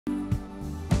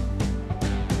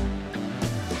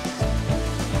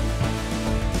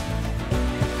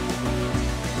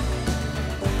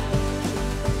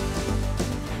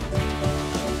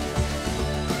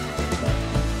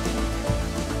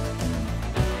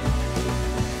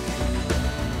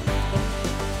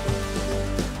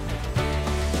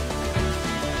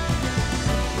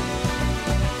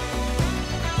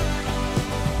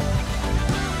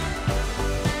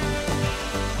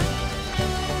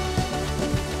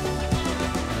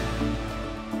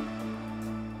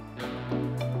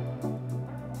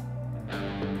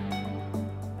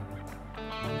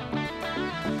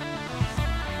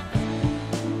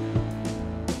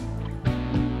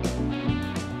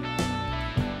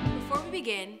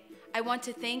begin, I want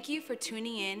to thank you for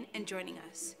tuning in and joining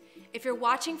us. If you're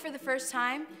watching for the first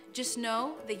time, just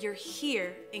know that you're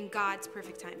here in God's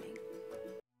perfect timing.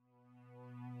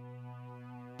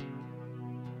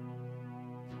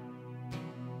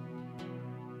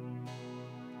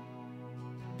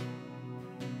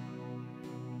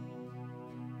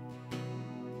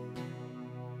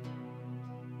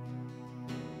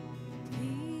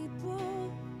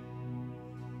 People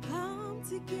come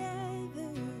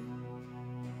together,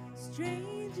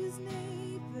 strangers,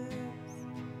 neighbors,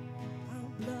 our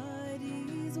blood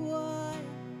is one.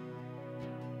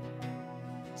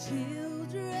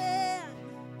 Children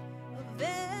of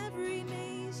every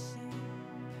nation,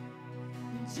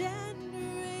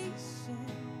 generation,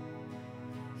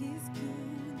 His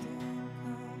kingdom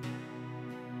come.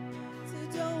 So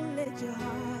don't let your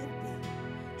heart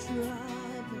be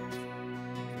troubled.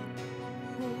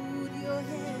 Hold your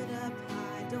head up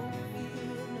high, don't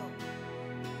fear no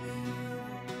evil.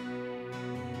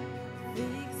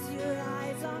 Fix your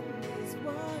eyes on this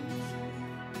one truth.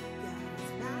 God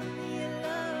is madly in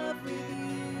love with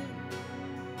you.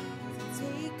 So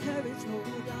take courage,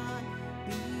 hold on,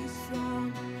 be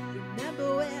strong.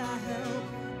 Remember where our help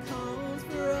comes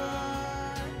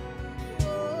from.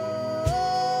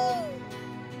 Oh,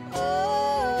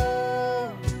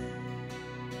 oh,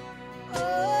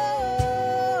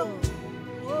 oh,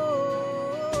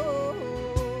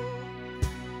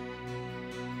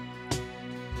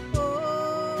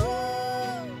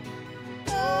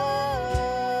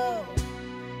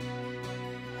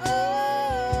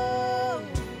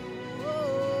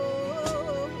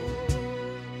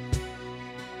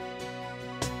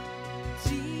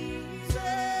 Jesus,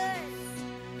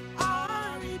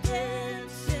 our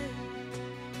redemption,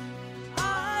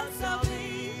 our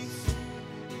salvation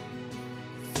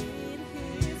is in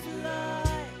His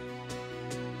blood.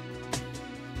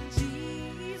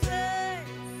 Jesus,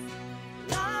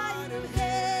 light of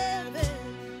heaven,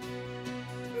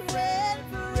 red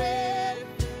forever,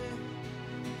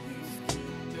 His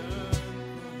kingdom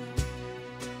come.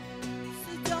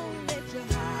 So don't let your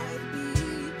heart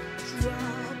be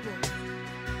troubled.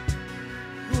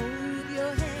 Hold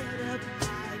your head up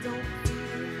high, don't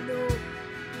fear no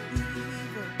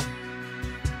evil.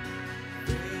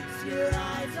 Fix your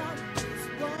eyes on this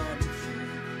one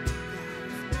truth. God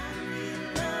is madly in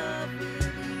love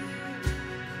with you.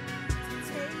 So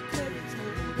take courage,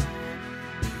 hold on,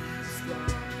 be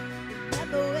strong.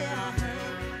 Remember where our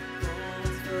help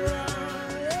comes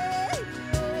from. Hey,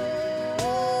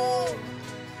 oh,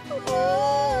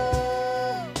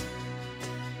 oh,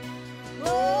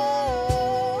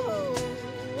 oh,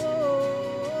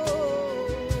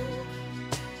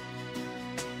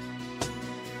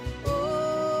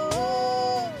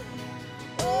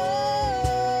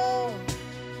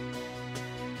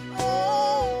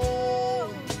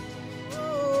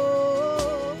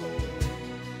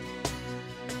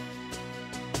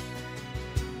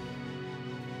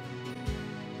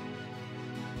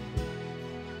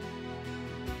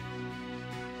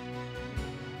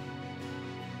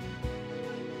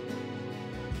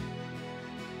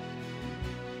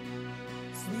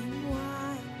 Swing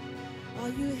wide, all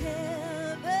you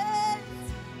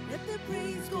heavens, let the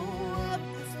praise go up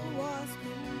as the walls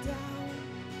come down.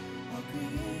 All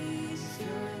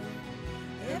creation,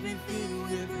 everything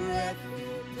with breath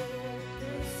will bear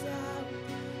their sound.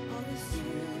 All the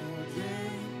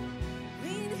children,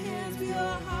 clean hands, pure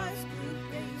hearts, good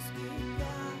grace, good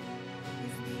God.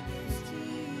 His name is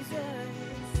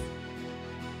Jesus.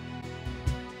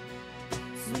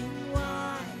 Swing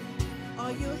wide,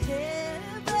 all you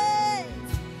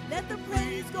heavens, let the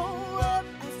praise go up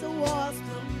as the walls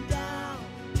come down.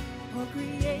 All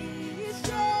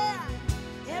creation,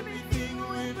 everything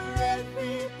with breath,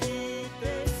 repeat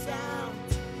their sound.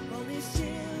 All these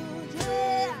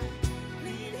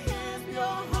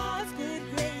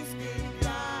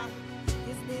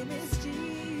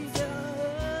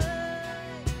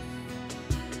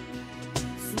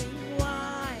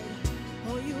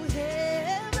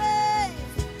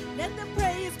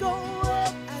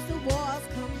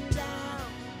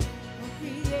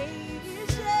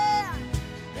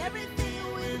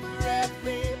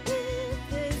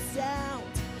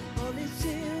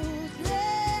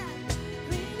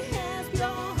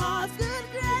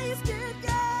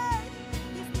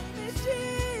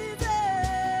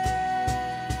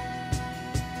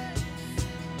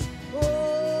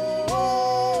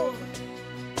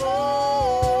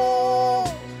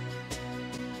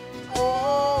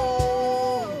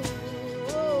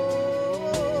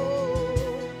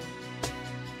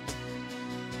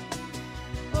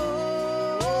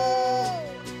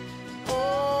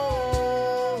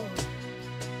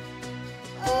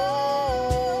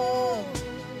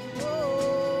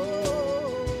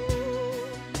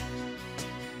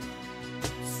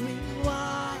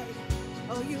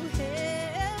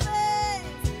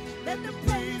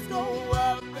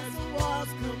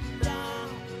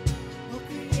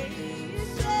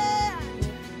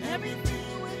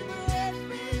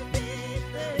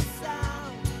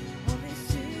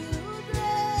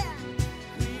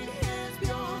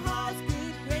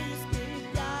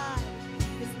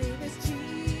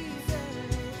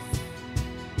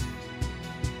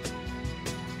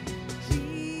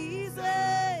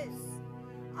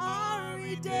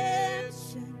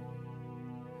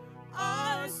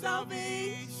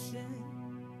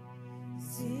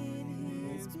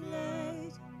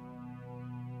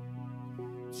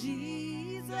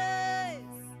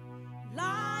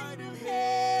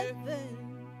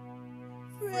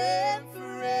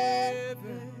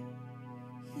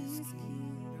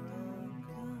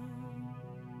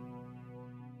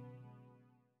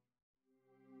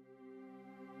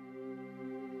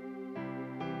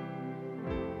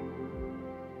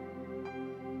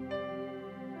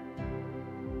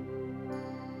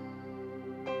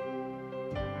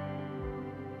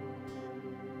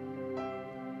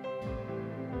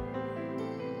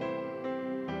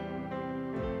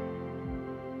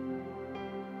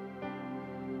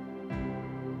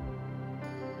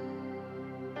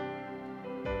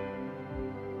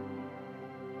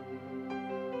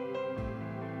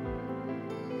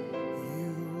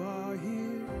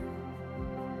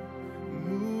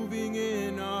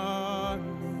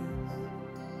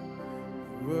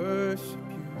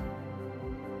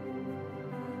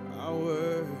I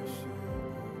worship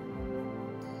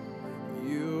you.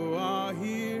 You are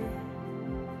here,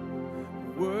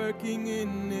 working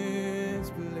in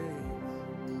this place.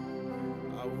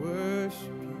 I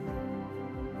worship you.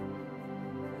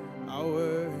 I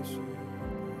worship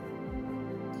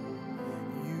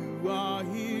you. You are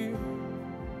here,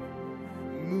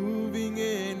 moving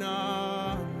in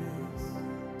our midst.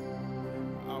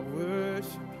 I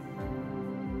worship you.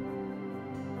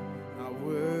 I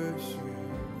worship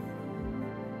you.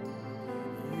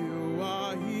 You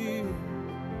are here,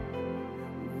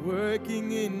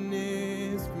 working in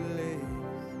this place.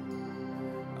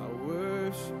 I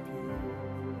worship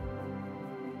you.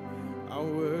 I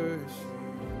worship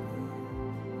you.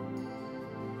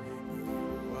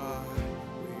 You are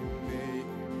waymaker,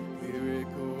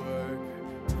 miracle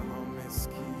worker, promise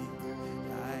keeper,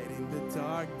 light in the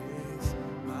darkness.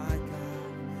 My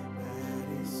God,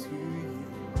 that is who you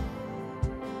are.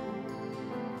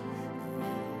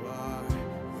 You are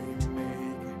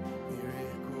waymaker,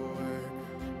 miracle worker,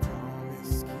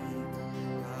 promise keeper,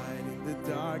 light in the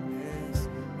darkness.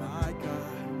 My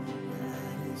God,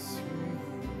 that is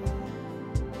who you are.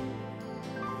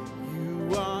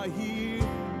 You are here,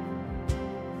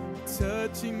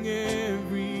 touching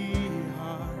every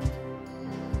heart.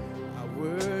 I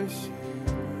worship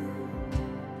you.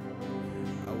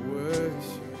 I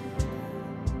worship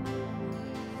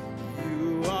you.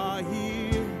 You are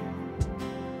here,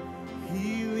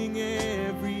 healing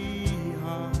every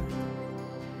heart.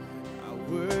 I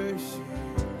worship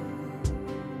you.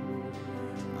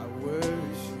 I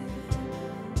worship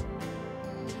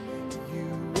you.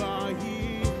 You are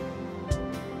here,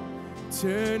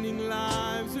 turning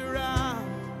lives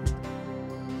around.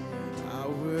 I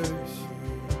worship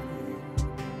you.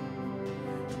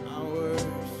 I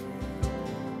worship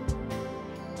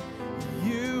you.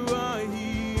 You are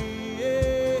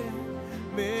here,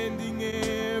 mending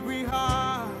every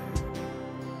heart.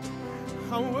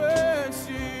 I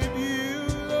worship you,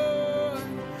 Lord.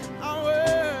 I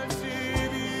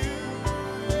worship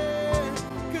you, yeah.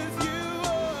 'Cause you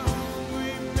are,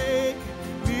 we make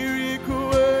miracle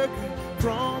worker,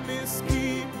 promise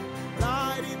keep,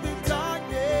 light in the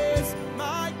darkness.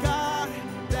 My God,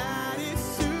 that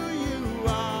is who you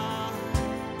are.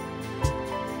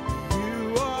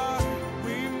 You are,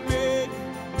 we make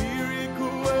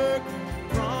miracle worker,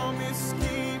 promise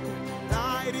keep,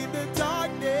 light in the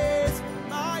darkness.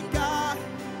 My God,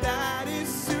 that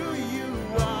is who you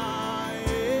are.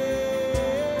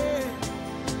 Yeah.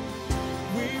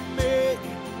 We make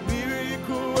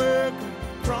miracle worker,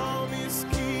 promise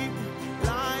keep,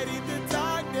 light in the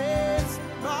darkness.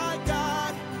 My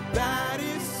God, that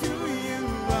is who you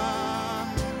are.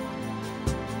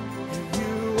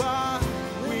 You are,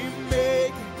 we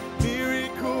make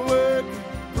miracle worker,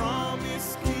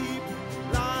 promise keep,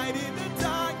 light in the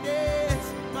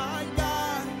darkness. My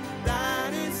God,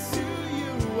 that is who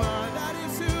you are.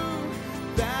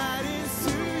 That is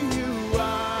who you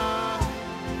are.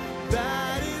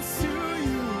 That is who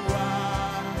you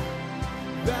are.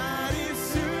 That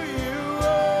is who you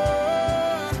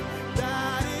are.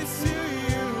 That is who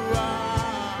you are.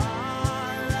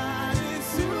 That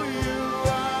is who you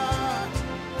are.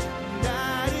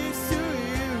 That is who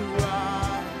you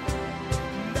are.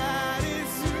 That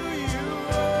is who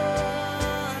you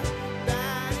are.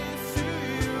 That is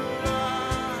who you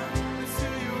are. That's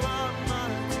who you are, my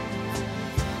Jesus.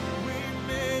 We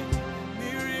make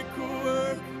miracle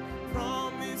work,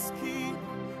 promise keep,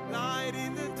 light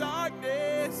in the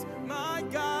darkness. My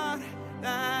God,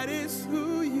 that is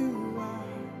who you are.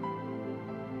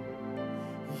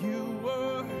 You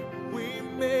were, we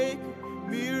make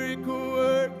miracle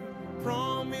work,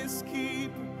 promise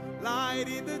keep, light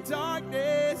in the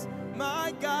darkness.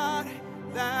 My God,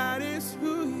 that is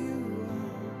who you are.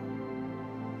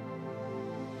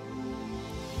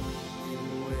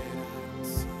 Even when I don't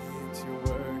see it,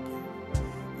 you're working.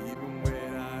 Even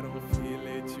when I don't feel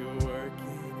it, you're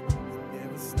working. You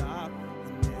never stop,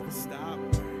 you never stop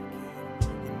working.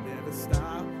 You never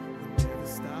stop, you never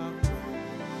stop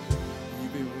working.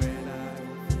 Even when I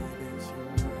don't feel it,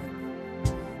 you're working.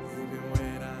 Even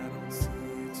when I don't see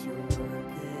it, you're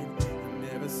working.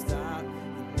 You never stop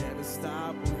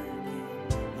working.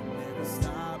 You never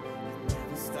stop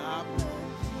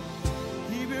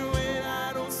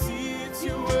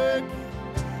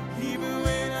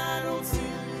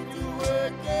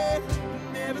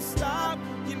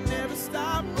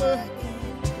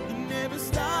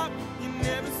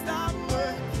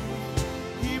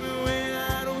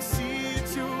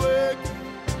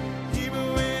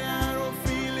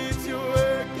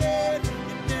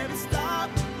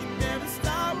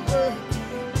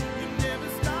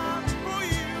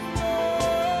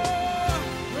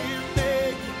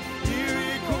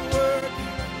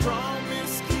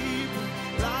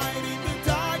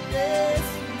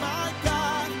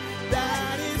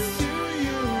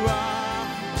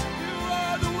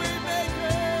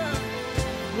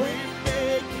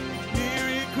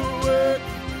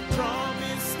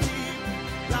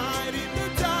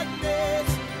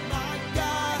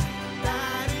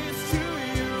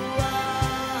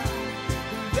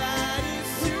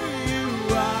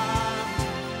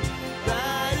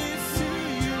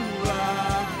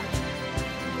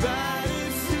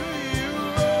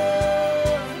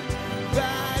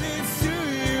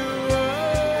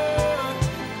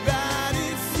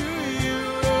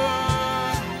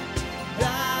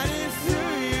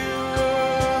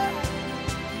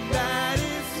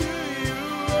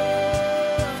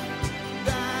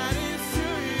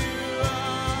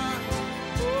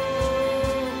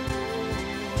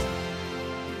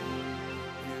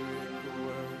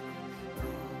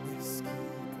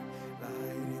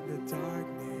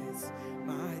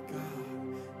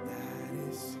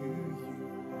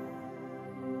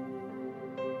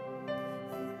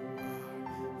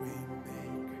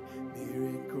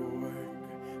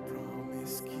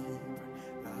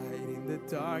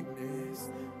darkness.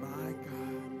 My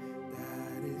God,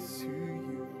 that is who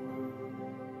you are.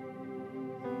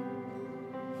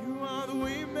 You are the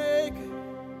way maker.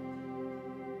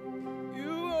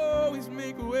 You always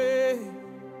make a way,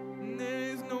 and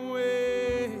there's no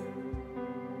way.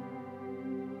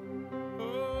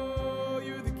 Oh,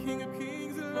 you're the King of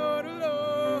Kings and Lord of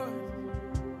Lords.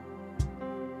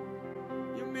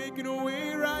 You're making a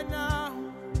way right now.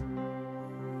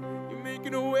 You're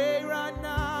making a way right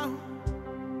now.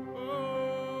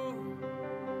 Oh,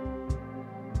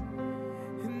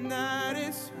 and that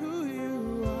is who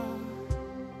you are.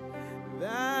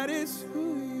 That is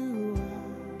who you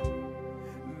are.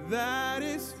 That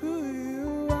is who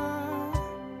you are.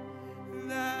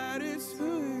 That is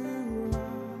who you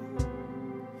are.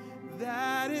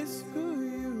 That is who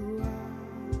you are.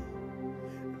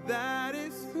 That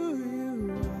is who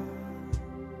you are.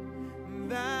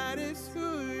 That is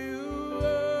who you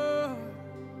are.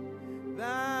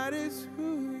 That is who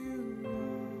you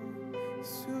are.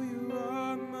 It's who you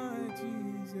are, my Jesus.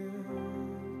 It's who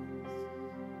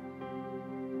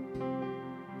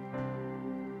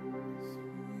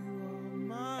you are,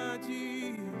 my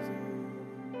Jesus.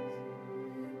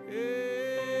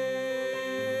 Hey,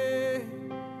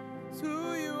 it's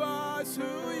who you are, it's who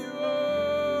you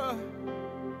are.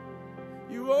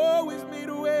 You always made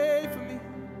a way for me,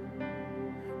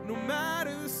 no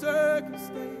matter the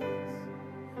circumstance.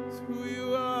 It's who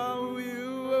you are, who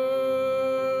you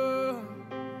are,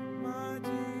 my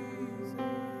Jesus.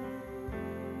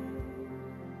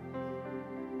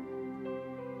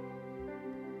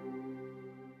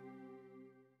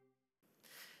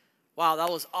 Wow, that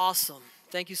was awesome.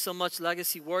 Thank you so much,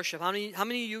 Legacy Worship. How many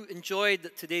of you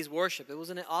enjoyed today's worship?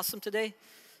 Wasn't it awesome today?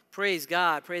 Praise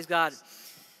God, praise God.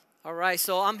 All right,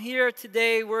 so I'm here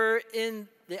today. We're in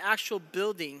the actual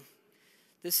building.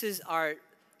 This is our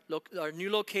new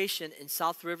location in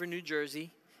South River, New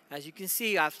Jersey. As you can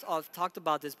see, I've talked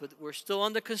about this, but we're still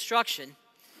under construction.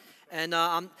 And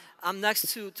I'm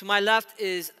next to my left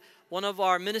is one of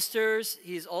our ministers.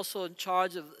 He's also in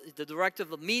charge of the director of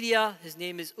the media. His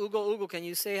name is Ugo. Ugo, can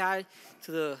you say hi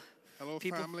to the Hello,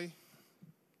 people? family.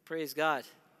 Praise God.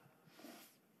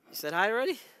 You said hi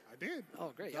already? I did.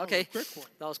 Oh, great. That was Okay. a quick one.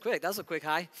 That was quick. That's a quick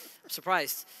hi. I'm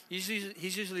surprised. He's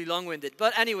usually long-winded.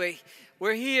 But anyway,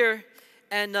 we're here.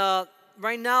 And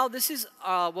right now, this is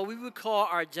what we would call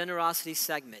our generosity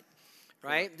segment,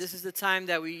 right? Correct. This is the time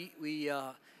that we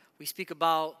speak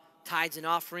about tithes and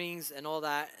offerings and all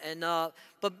that. And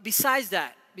but besides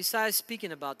that, besides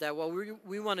speaking about that, what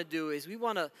we want to do is we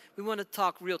want to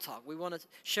talk real talk. We want to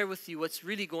share with you what's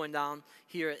really going down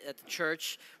here at the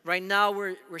church. Right now,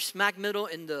 we're smack middle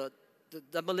in the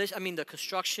demolition. I mean, the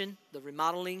construction, the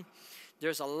remodeling.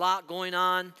 There's a lot going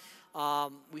on.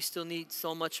 We still need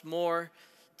so much more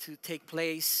to take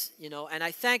place, you know. And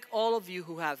I thank all of you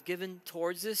who have given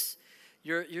towards this.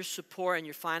 Your support and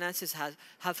your finances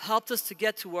have helped us to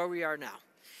get to where we are now.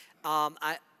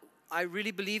 I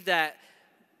really believe that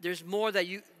there's more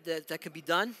that can be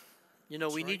done. You know,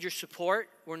 we need your support.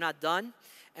 We're not done,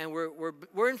 and we're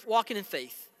walking in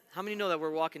faith. How many know that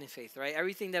we're walking in faith, right?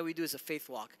 Everything that we do is a faith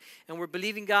walk, and we're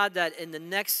believing God that in the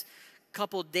next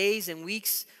couple days and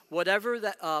weeks, whatever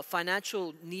that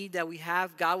financial need that we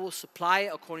have, God will supply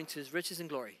it according to His riches and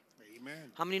glory.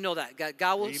 Amen. How many know that?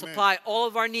 God will Amen. supply all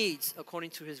of our needs according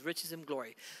to His riches and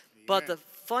glory. But Amen. the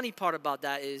funny part about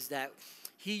that is that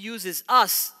He uses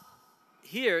us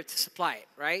here to supply it,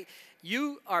 right?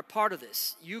 You are part of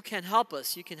this. You can help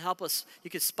us. You can help us.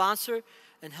 You can sponsor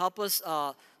and help us,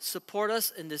 support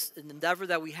us in this endeavor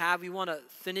that we have. We want to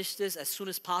finish this as soon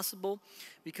as possible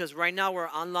because right now we're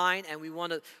online and we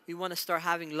want to start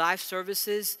having live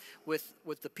services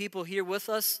with the people here with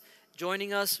us,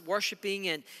 joining us, worshiping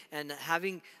and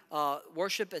having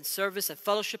worship and service and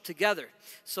fellowship together.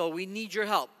 So we need your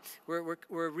help.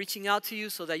 We're reaching out to you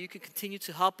so that you can continue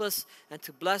to help us and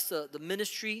to bless the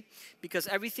ministry, because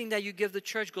everything that you give the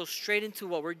church goes straight into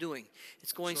what we're doing.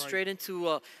 It's going That's right. straight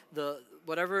into the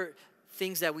whatever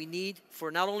things that we need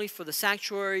for not only for the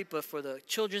sanctuary, but for the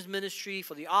children's ministry,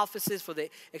 for the offices, for the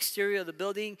exterior of the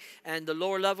building, and the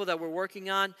lower level that we're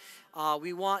working on.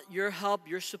 We want your help,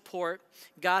 your support.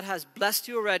 God has blessed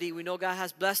you already. We know God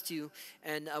has blessed you,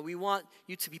 and we want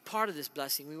you to be part of this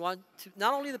blessing. We want to,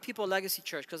 not only the people of Legacy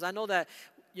Church, because I know that,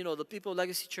 you know, the people of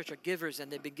Legacy Church are givers and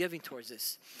they've been giving towards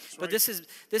this. But right.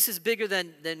 this is bigger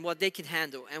than what they can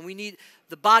handle. And we need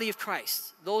the body of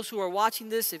Christ. Those who are watching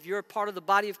this, if you're a part of the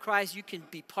body of Christ, you can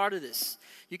be part of this.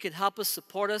 You can help us,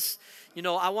 support us. You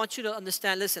know, I want you to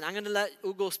understand, listen, I'm going to let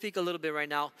Ugo speak a little bit right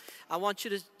now. I want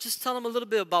you to just tell him a little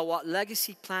bit about what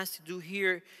Legacy plans to do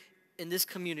here in this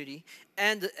community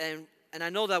and I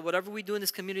know that whatever we do in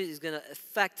this community is going to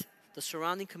affect the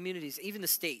surrounding communities, even the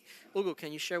state. Ugo,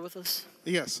 can you share with us?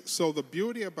 Yes. So the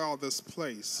beauty about this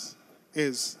place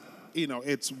is,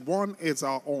 it's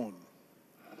our own.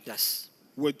 Yes.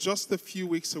 We're just a few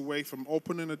weeks away from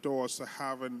opening the doors to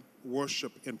having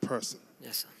worship in person.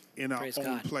 Yes, sir. In our Praise own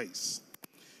God. place,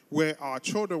 where our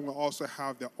children will also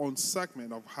have their own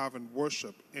segment of having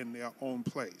worship in their own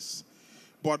place.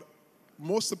 But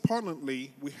most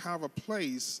importantly, we have a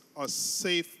place, a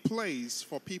safe place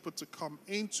for people to come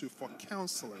into for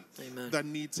counseling. Amen. That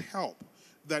needs help,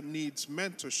 that needs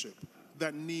mentorship,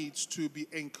 that needs to be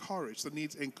encouraged, that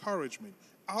needs encouragement.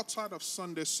 Outside of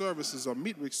Sunday services or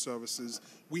midweek services,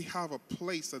 we have a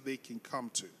place that they can come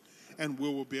to. And we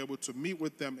will be able to meet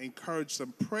with them, encourage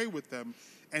them, pray with them,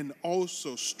 and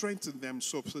also strengthen them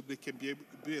so they can be able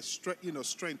to be a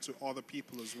strength to other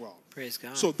people as well. Praise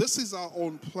God. So this is our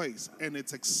own place, and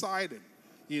it's exciting.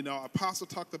 A pastor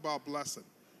talked about blessing.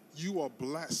 You are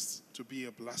blessed to be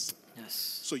a blessing.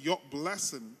 Yes. So your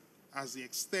blessing, as it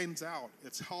extends out,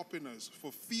 it's helping us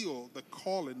fulfill the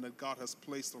calling that God has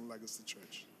placed on Legacy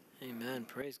Church. Amen.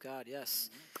 Praise God. Yes.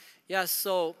 Yes.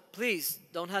 So please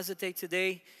don't hesitate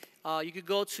today. You could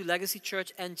go to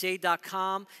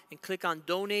legacychurchnj.com and click on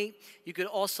donate. You could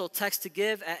also text to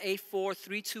give at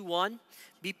 84321.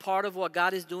 Be part of what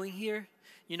God is doing here.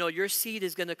 Your seed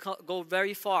is going to go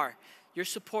very far. Your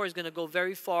support is going to go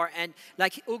very far. And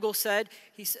like Ugo said,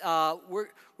 we're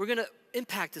going to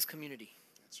impact this community.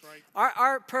 That's right.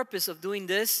 Our purpose of doing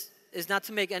this is not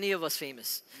to make any of us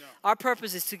famous. No. Our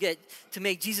purpose is to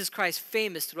make Jesus Christ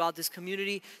famous throughout this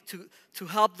community, to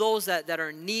help those that are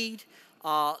in need,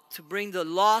 to bring the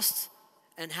lost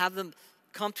and have them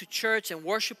come to church and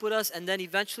worship with us, and then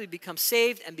eventually become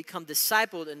saved and become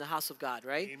discipled in the house of God,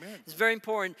 right? Amen. It's very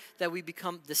important that we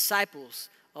become disciples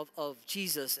of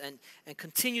Jesus and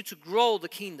continue to grow the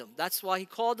kingdom. That's why he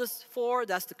called us for.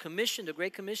 That's the commission, the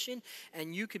Great Commission,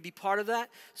 and you could be part of that.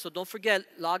 So don't forget,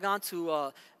 log on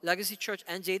to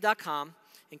legacychurchnj.com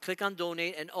and click on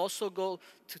donate, and also go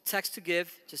to text to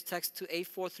give. Just text to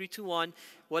 84321.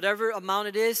 Whatever amount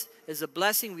it is a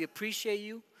blessing. We appreciate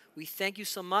you. We thank you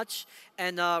so much.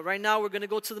 And right now we're going to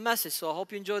go to the message. So I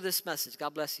hope you enjoy this message.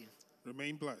 God bless you.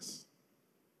 Remain blessed.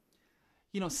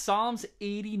 Psalms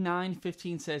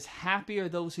 89:15 says, "Happy are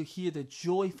those who hear the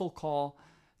joyful call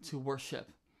to worship."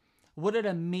 What an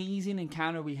amazing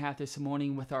encounter we had this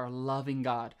morning with our loving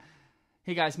God.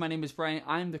 Hey guys, my name is Brian.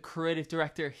 I'm the creative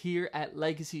director here at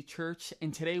Legacy Church,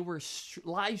 and today we're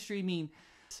live streaming,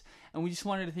 and we just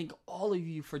wanted to thank all of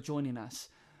you for joining us,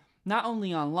 not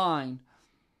only online,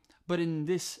 but in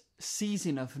this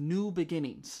season of new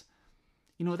beginnings.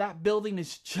 That building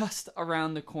is just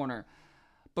around the corner.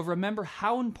 But remember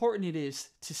how important it is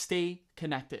to stay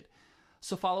connected.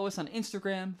 So follow us on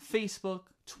Instagram, Facebook,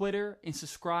 Twitter, and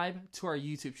subscribe to our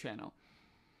YouTube channel.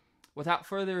 Without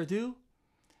further ado,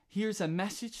 here's a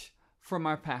message from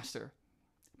our pastor.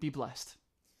 Be blessed.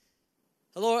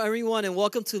 Hello, everyone, and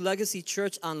welcome to Legacy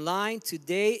Church Online.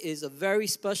 Today is a very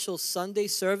special Sunday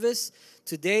service.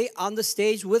 Today on the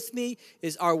stage with me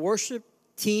is our worship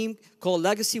team called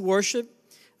Legacy Worship.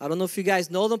 I don't know if you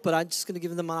guys know them, but I'm just going to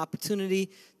give them an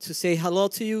opportunity to say hello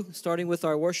to you, starting with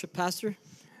our worship pastor.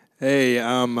 Hey,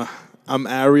 I'm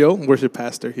Ariel, worship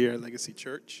pastor here at Legacy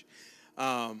Church.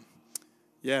 What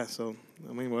else? You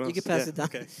can pass it down.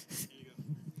 Okay.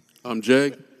 I'm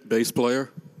Jay, bass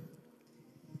player.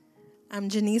 I'm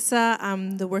Janisa.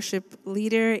 I'm the worship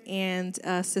leader and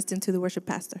assistant to the worship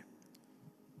pastor.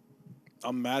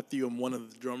 I'm Matthew. I'm one of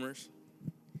the drummers.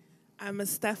 I'm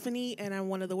Stephanie, and I'm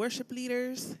one of the worship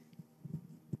leaders.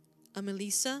 I'm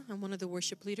Elisa. I'm one of the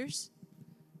worship leaders.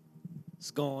 What's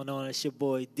going on? It's your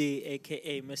boy D,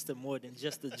 a.k.a. Mr. More Than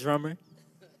Just a Drummer.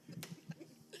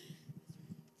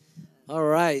 All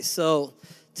right, so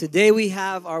today we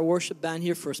have our worship band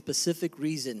here for a specific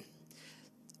reason.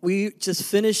 We just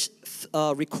finished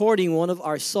recording one of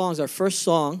our songs, our first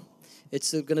song.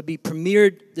 It's going to be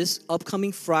premiered this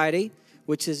upcoming Friday,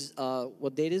 which is,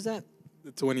 what date is that?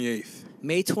 The 28th.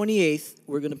 May 28th.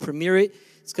 We're going to premiere it.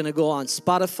 It's going to go on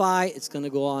Spotify. It's going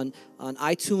to go on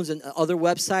iTunes and other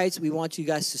websites. We want you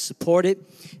guys to support it.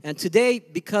 And today,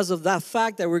 because of that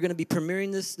fact that we're going to be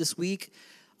premiering this week,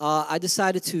 I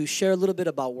decided to share a little bit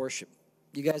about worship.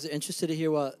 You guys are interested to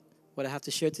hear what I have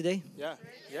to share today? Yeah.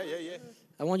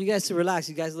 I want you guys to relax.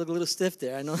 You guys look a little stiff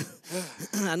there. I know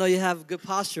I know you have good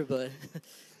posture, but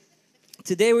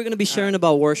today we're going to be sharing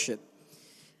about worship.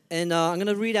 And I'm going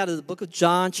to read out of the book of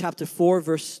John, chapter 4,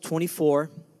 verse 24.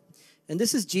 And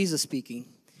this is Jesus speaking.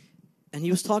 And he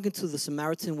was talking to the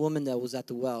Samaritan woman that was at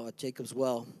the well, at Jacob's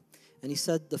well. And he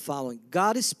said the following: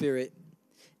 God is spirit,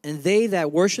 And they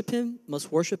that worship him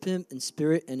must worship him in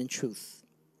spirit and in truth.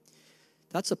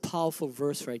 That's a powerful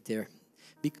verse right there.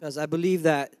 Because I believe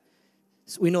that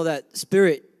we know that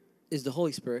spirit is the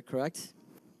Holy Spirit, correct?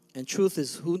 And truth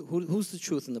is, who's the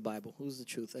truth in the Bible? Who's the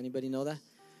truth? Anybody know that?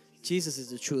 Jesus is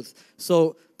the truth.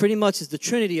 So pretty much it's the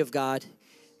Trinity of God.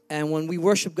 And when we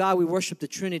worship God, we worship the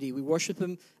Trinity. We worship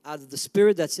him out of the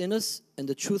spirit that's in us and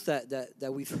the truth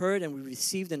that we've heard and we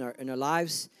received in our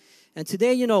lives. And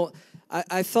today, you know,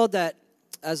 I felt that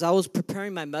as I was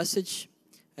preparing my message,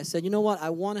 I said, you know what? I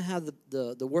want to have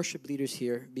the worship leaders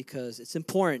here because it's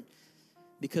important.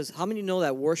 Because how many know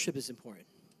that worship is important?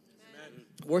 Amen.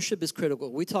 Worship is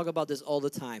critical. We talk about this all the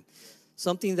time.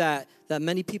 Something that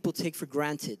many people take for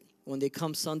granted when they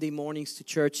come Sunday mornings to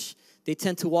church. They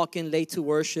tend to walk in late to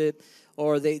worship,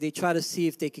 or they try to see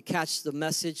if they could catch the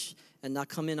message and not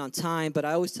come in on time. But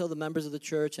I always tell the members of the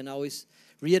church, and I always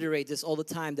reiterate this all the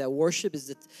time, that worship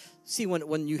is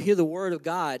when you hear the word of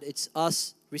God, it's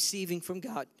us receiving from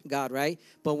God, right?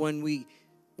 But when we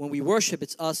worship,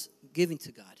 it's us giving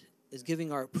to God. It's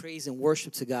giving our praise and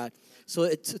worship to God.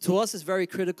 So to us, it's very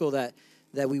critical that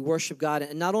we worship God,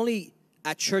 and not only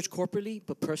at church corporately,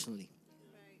 but personally.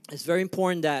 It's very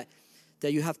important that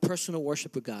you have personal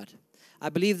worship with God. I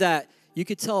believe that you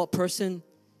could tell a person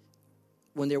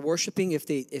when they're worshiping if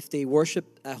they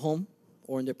worship at home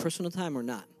or in their personal time or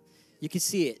not. You can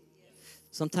see it.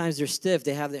 Sometimes they're stiff.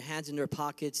 They have their hands in their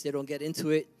pockets. They don't get into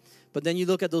it. But then you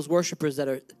look at those worshipers that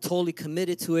are totally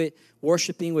committed to it,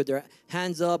 worshiping with their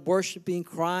hands up, worshiping,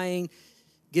 crying,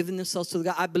 giving themselves to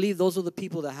God. I believe those are the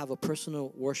people that have a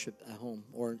personal worship at home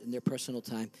or in their personal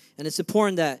time. And it's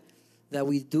important that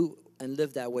we do and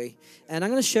live that way. And I'm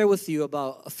going to share with you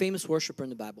about a famous worshiper in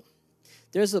the Bible.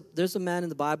 There's a man in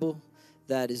the Bible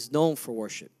that is known for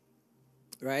worship,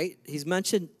 right? He's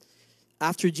mentioned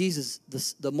after Jesus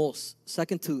the most,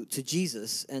 second to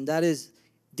Jesus, and that is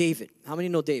David. How many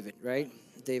know David, right?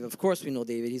 David, of course we know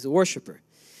David. He's a worshiper.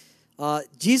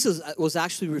 Jesus was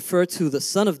actually referred to the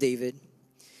son of David,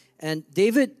 and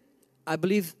David, I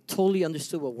believe, totally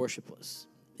understood what worship was.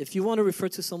 If you want to refer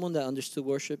to someone that understood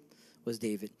worship, was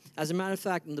David. As a matter of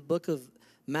fact, in the book of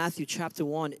Matthew chapter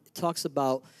 1, it talks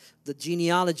about the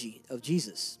genealogy of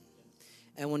Jesus.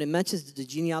 And when it mentions the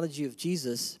genealogy of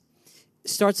Jesus,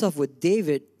 it starts off with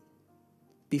David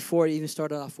before it even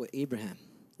started off with Abraham.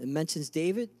 It mentions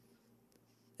David,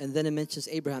 and then it mentions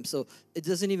Abraham. So it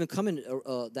doesn't even come in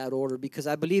that order because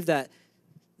I believe that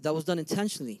was done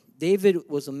intentionally. David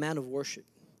was a man of worship.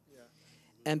 Yeah.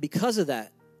 And because of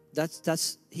that,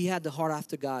 he had the heart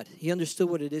after God. He understood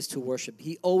what it is to worship.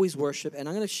 He always worshiped. And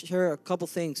I'm going to share a couple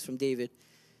things from David.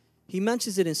 He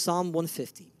mentions it in Psalm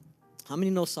 150. How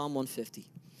many know Psalm 150?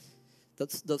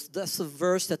 That's a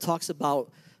verse that talks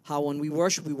about how when we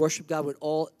worship God with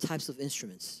all types of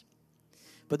instruments.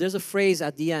 But there's a phrase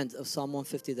at the end of Psalm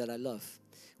 150 that I love,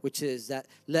 which is that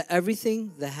let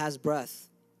everything that has breath,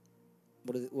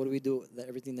 what do we do? Let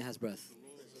everything that has breath.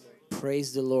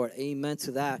 Praise the Lord. Amen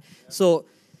to that. So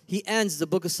he ends the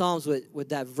book of Psalms with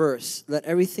that verse. Let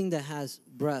everything that has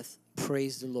breath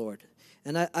praise the Lord.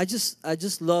 And I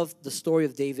just love the story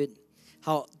of David,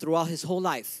 how throughout his whole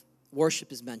life,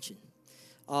 worship is mentioned.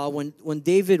 When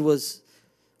David was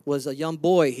a young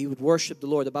boy, he would worship the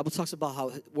Lord. The Bible talks about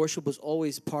how worship was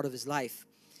always part of his life.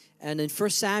 And in 1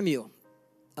 Samuel,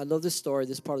 I love this story,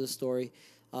 this part of the story.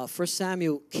 1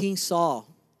 Samuel, King Saul,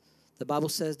 the Bible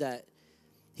says that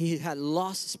he had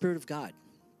lost the Spirit of God.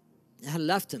 It had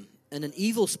left him, and an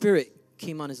evil spirit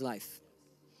came on his life.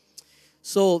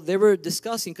 So they were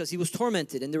discussing, because he was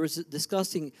tormented, and they were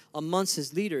discussing amongst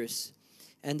his leaders,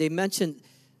 and they mentioned,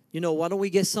 why don't we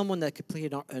get someone that could play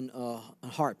a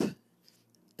harp?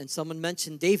 And someone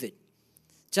mentioned David,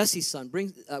 Jesse's son.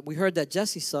 We heard that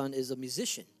Jesse's son is a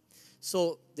musician.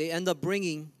 So they end up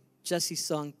bringing Jesse's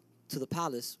son to the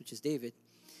palace, which is David,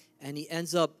 and he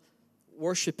ends up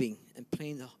worshiping and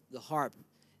playing the harp.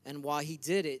 And while he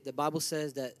did it, the Bible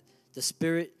says that the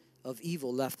spirit of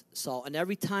evil left Saul. And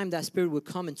every time that spirit would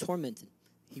come and torment him,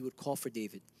 he would call for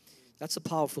David. That's a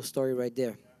powerful story right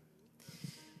there.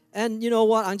 And you know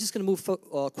what? I'm just going to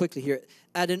move quickly here.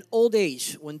 At an old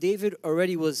age, when David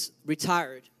already was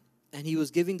retired and he was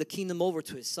giving the kingdom over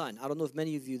to his son. I don't know if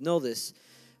many of you know this,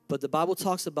 but the Bible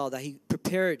talks about that he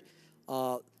prepared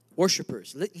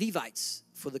worshipers, Levites,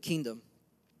 for the kingdom.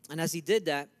 And as he did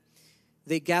that,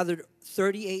 they gathered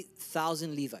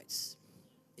 38,000 Levites.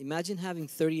 Imagine having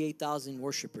 38,000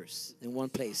 worshipers in one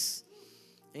place.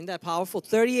 Ain't that powerful?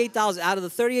 38,000. Out of the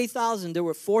 38,000, there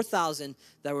were 4,000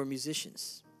 that were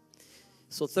musicians.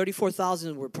 So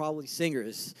 34,000 were probably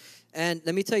singers. And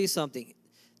let me tell you something.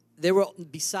 they were,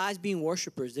 besides being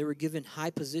worshipers, they were given high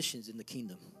positions in the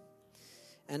kingdom.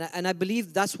 And I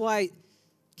believe that's why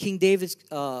King David's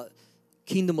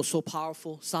kingdom was so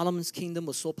powerful. Solomon's kingdom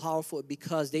was so powerful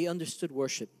because they understood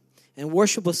worship. And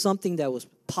worship was something that was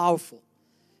powerful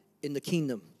in the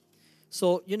kingdom.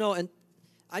 So, and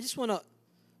I just want to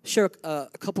share ask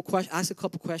a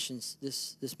couple questions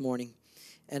this morning.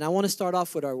 And I want to start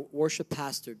off with our worship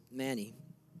pastor, Manny.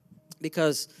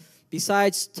 Because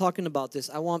besides talking about this,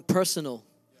 I want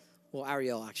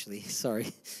Ariel actually, sorry.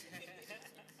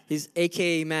 He's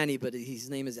AKA Manny, but his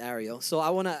name is Ariel. So I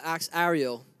want to ask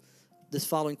Ariel this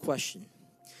following question.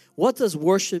 What does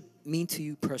worship mean to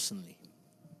you personally?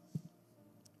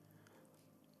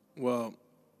 Well,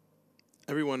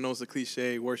 everyone knows the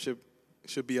cliche, worship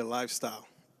should be a lifestyle.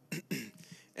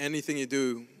 Anything you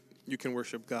do, you can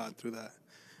worship God through that.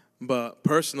 But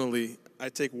personally, I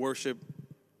take worship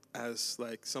as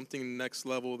like something next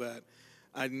level, that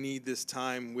I need this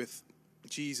time with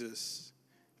Jesus.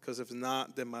 Because if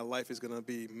not, then my life is going to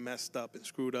be messed up and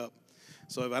screwed up.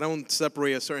 So if I don't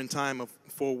separate a certain time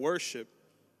for worship,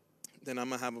 then I'm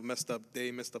going to have a messed up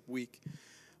day, messed up week.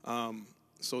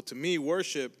 So to me,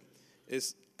 worship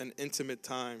is an intimate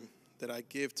time that I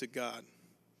give to God.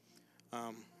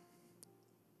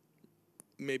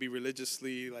 Maybe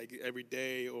religiously, like every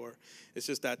day, or it's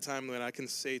just that time when I can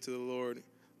say to the Lord,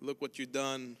 look what you've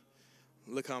done,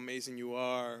 look how amazing you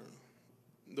are.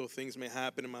 Though things may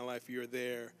happen in my life, you're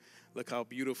there. Look how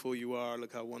beautiful you are,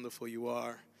 look how wonderful you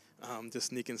are. Just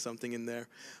sneaking something in there.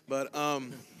 But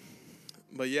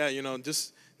yeah,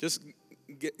 just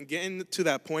getting to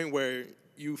that point where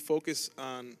you focus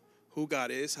on who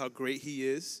God is, how great he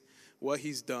is, what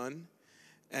he's done,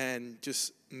 and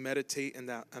just meditate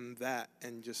on that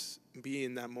and just be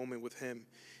in that moment with him,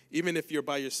 even if you're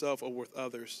by yourself or with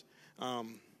others.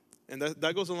 And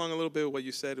that goes along a little bit with what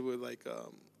you said with like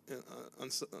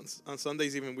on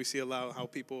Sundays even we see a lot how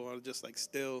people are just like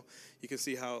still. You can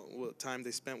see what time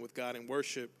they spent with God in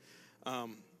worship.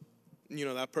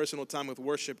 That personal time with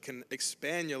worship can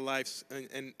expand your life.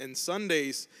 And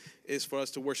Sundays is for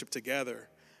us to worship together.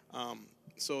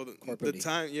 So the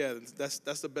time,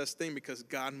 that's the best thing, because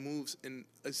God moves in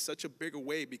such a bigger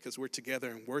way because we're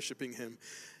together and worshiping him.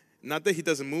 Not that he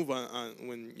doesn't move on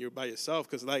when you're by yourself,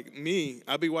 because like me,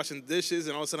 I'll be washing dishes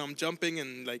and all of a sudden I'm jumping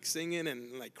and like singing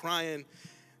and like crying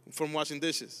from washing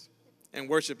dishes and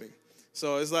worshiping.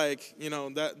 So it's like,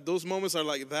 that those moments are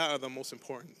like that are the most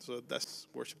important. So that's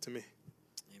worship to me.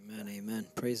 Amen.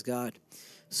 Praise God.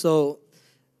 So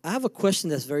I have a question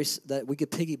that we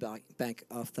could piggyback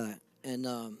off that. And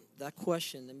that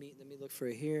question, let me look for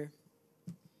it here.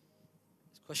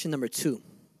 It's question number 2.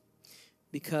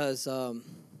 Because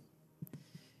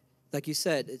like you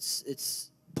said,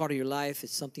 it's part of your life.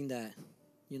 It's something that,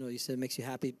 you said makes you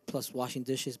happy. Plus, washing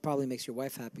dishes probably makes your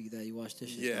wife happy that you wash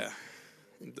dishes. Yeah.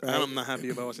 Right? I'm not happy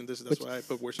about washing dishes. That's why I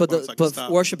put worship on so I can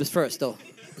stop. Worship is first, though.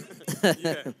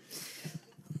 Yeah.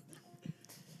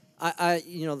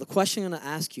 The question I'm going to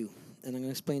ask you, and I'm going to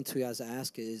explain to you as I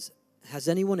ask it, is, has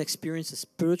anyone experienced a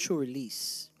spiritual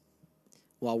release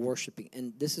while worshiping?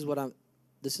 And this is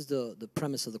the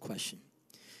premise of the question.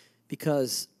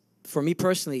 Because for me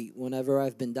personally, whenever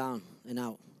I've been down and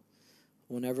out,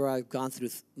 whenever I've gone through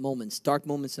dark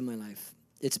moments in my life,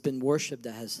 it's been worship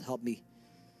that has helped me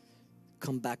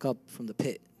come back up from the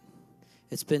pit.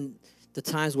 It's been the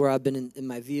times where I've been in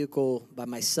my vehicle by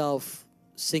myself,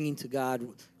 singing to God,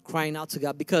 crying out to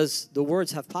God, because the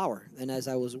words have power. And as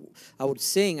I would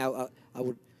sing, I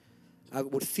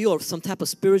would feel some type of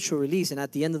spiritual release. And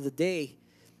at the end of the day,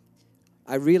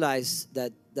 I realized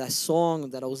that song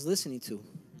that I was listening to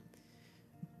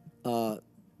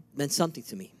meant something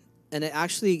to me. And it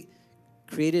actually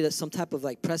created some type of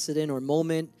like precedent or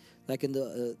moment, like in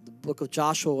the book of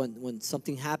Joshua, when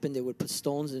something happened, they would put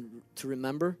stones to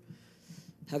remember.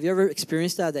 Have you ever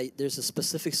experienced that there's a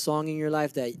specific song in your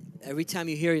life that every time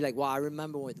you hear, you're like, wow, I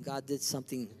remember when God did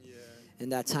something in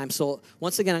that time? So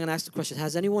once again, I'm going to ask the question,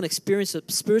 has anyone experienced a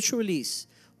spiritual release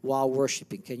while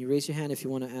worshiping? Can you raise your hand if you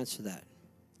want to answer that?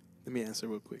 Let me answer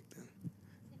real quick then.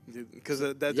 Because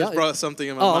that just brought something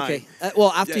in my mind. Okay.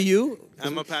 Well, after you,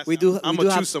 I'm a pastor. I'm going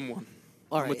to choose someone.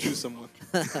 All right. I'm going to choose someone.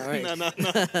 All right. No.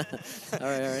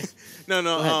 All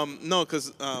right. No,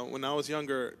 because when I was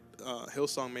younger,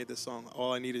 Hillsong made this song,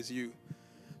 All I Need Is You.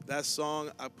 That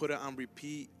song, I put it on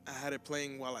repeat. I had it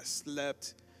playing while I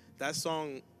slept. That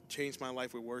song changed my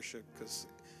life with worship. Because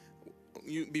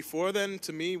before then,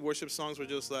 to me, worship songs were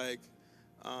just like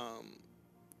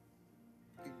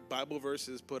Bible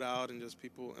verses put out and just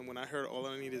people. And when I heard All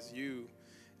I Need Is You,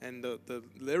 and the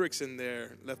lyrics in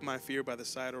there, left my fear by the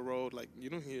side of the road, like you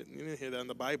didn't hear that in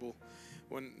the Bible.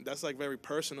 when that's like very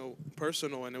personal,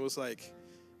 and it was like,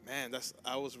 man,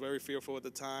 I was very fearful at the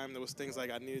time. There was things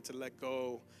like I needed to let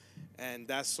go, and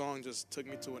that song just took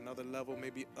me to another level,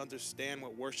 maybe understand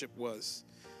what worship was.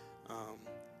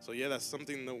 So yeah, that's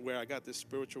something where I got this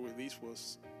spiritual release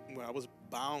was when I was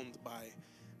bound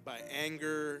by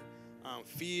anger,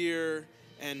 fear,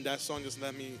 and that song just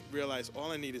let me realize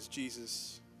all I need is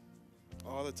Jesus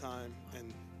all the time,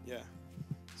 and yeah.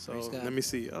 So let me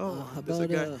see. Oh, how there's a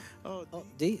about, guy.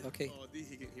 D? Okay. Oh, D,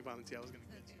 he volunteered. I was going to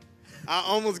get you. I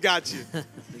almost got you.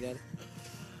 You got it?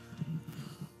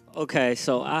 Okay,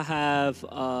 so I have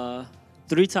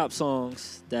 3 top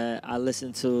songs that I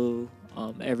listen to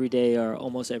every day or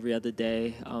almost every other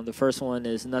day. The first one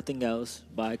is Nothing Else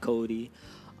by Cody.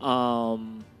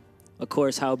 Of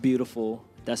course, How Beautiful.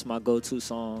 That's my go-to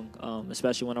song,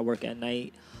 especially when I work at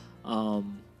night.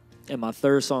 And my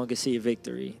third song is See a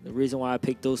Victory. The reason why I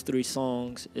picked those 3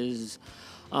 songs is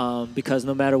because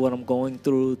no matter what I'm going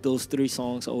through, those 3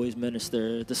 songs always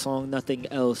minister. The song Nothing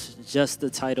Else, just the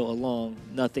title alone,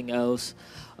 Nothing Else.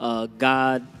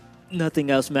 God, nothing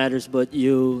else matters but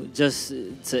you. Just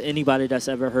to anybody that's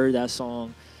ever heard that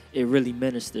song, it really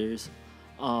ministers.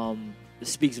 It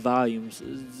speaks volumes.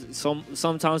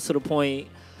 Sometimes to the point,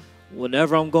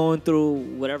 whenever I'm going through,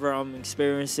 whatever I'm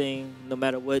experiencing, no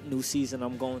matter what new season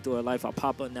I'm going through in life, I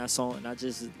pop on that song and I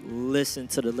just listen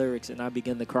to the lyrics and I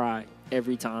begin to cry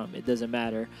every time. It doesn't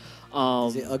matter.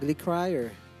 Is it ugly cry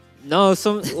or? No,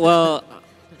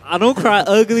 I don't cry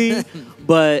ugly,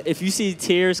 but if you see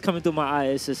tears coming through my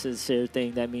eyes, it's just a sincere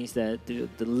thing. That means that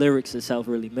the lyrics itself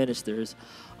really ministers.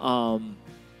 Then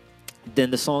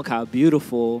the song How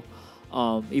Beautiful,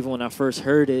 even when I first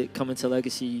heard it, Coming to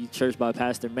Legacy Church by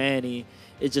Pastor Manny,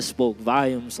 it just spoke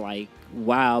volumes, like,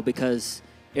 wow, because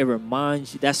it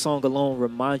reminds you, that song alone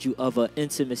reminds you of an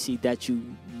intimacy that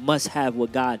you must have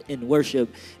with God in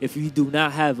worship. If you do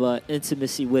not have an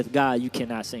intimacy with God, you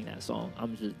cannot sing that song.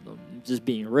 I'm just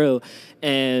being real.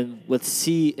 And with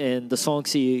the song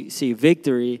See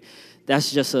Victory,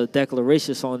 that's just a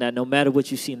declaration song that no matter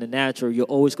what you see in the natural, you're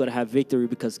always going to have victory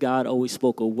because God always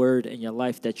spoke a word in your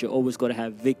life that you're always going to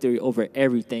have victory over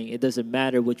everything. It doesn't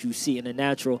matter what you see in the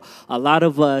natural. A lot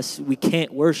of us, we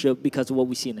can't worship because of what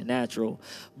we see in the natural.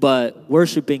 But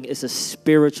worshiping is a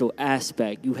spiritual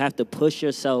aspect. You have to push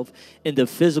yourself in the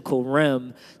physical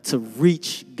realm to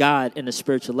reach God in a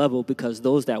spiritual level, because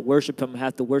those that worship him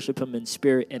have to worship him in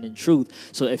spirit and in truth.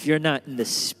 So if you're not in the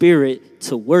spirit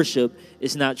to worship,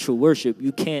 it's not true worship.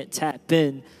 You can't tap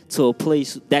in to a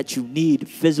place that you need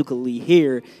physically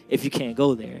here if you can't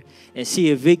go there. And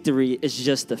See a Victory is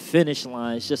just the finish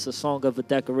line. It's just a song of a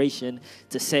declaration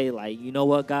to say, like, you know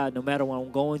what, God, no matter what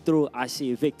I'm going through, I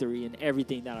see a victory in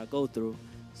everything that I go through.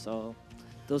 So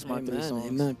those are my 3 songs.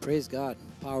 Amen. Praise God.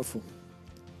 Powerful.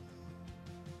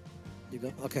 You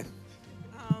go? Okay.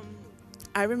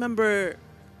 I remember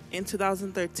in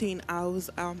 2013, I was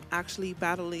actually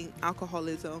battling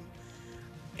alcoholism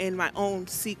in my own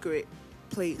secret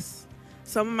place.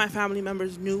 Some of my family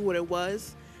members knew what it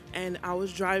was, and I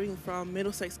was driving from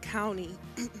Middlesex County.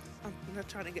 I'm not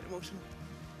trying to get emotional.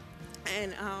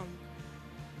 And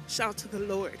Shout to the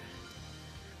Lord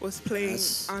was playing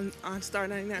on Star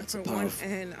 99.1,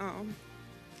 and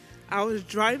I was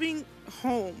driving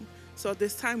home. So at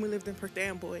this time we lived in Perth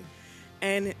Amboy,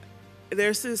 and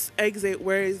there's this exit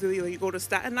where either you go to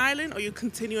Staten Island or you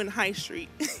continue in High Street.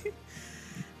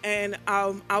 And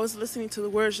I was listening to the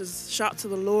words, just shout to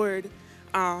the Lord.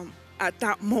 At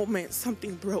that moment,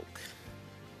 something broke.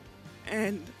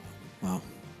 And wow,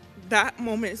 that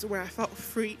moment is where I felt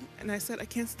free. And I said, I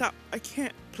can't stop. I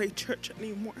can't play church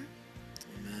anymore.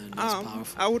 Amen. That's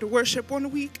powerful. I would worship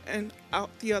one week and out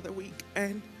the other week.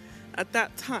 And at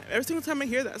that time, every single time I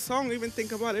hear that song, even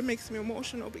think about it, it makes me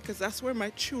emotional, because that's where my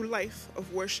true life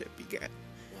of worship began.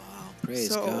 Wow,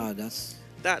 praise God.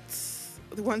 That's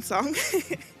the one song.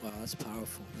 Wow, that's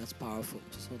powerful. That's powerful.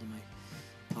 Just hold the mic.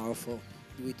 Powerful.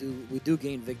 We do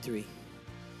gain victory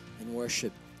in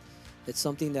worship. It's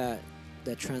something that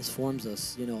transforms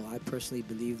us. You know, I personally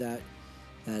believe that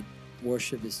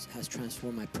worship has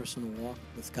transformed my personal walk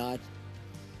with God.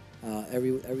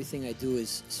 Everything I do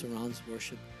surrounds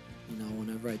worship. You know,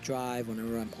 whenever I drive,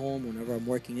 whenever I'm home, whenever I'm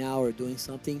working out or doing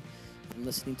something, I'm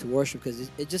listening to worship, because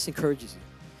it just encourages you.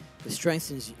 It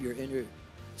strengthens your inner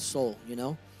soul, you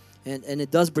know, and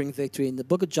it does bring victory. In the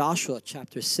book of Joshua,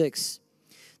 chapter 6,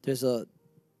 there's an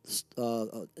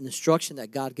instruction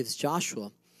that God gives Joshua.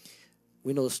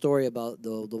 We know the story about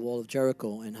the wall of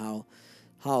Jericho, and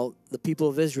how the people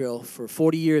of Israel for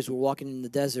 40 years were walking in the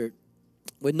desert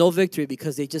with no victory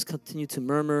because they just continued to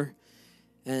murmur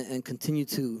and continue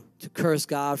to curse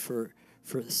God for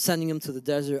for sending them to the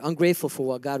desert, ungrateful for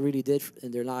what God really did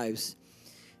in their lives.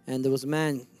 And there was a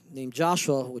man named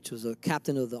Joshua, which was a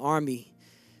captain of the army,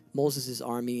 Moses'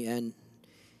 army, and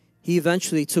he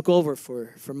eventually took over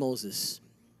for Moses.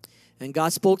 And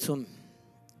God spoke to him,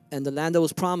 and the land that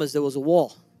was promised, there was a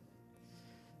wall.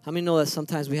 How many know that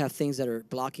sometimes we have things that are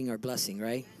blocking our blessing,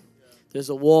 right? There's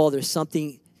a wall, there's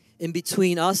something in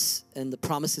between us and the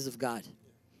promises of God.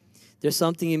 There's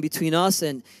something in between us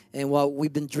and what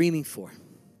we've been dreaming for.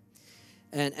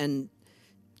 And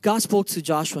God spoke to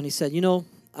Joshua and he said, you know,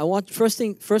 I want first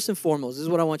and foremost, this is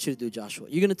what I want you to do, Joshua.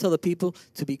 You're going to tell the people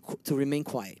to remain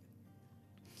quiet.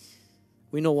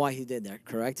 We know why he did that,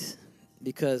 correct?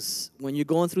 Because when you're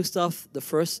going through stuff, the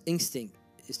first instinct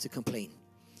is to complain.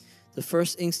 The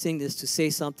first instinct is to say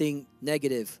something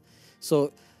negative.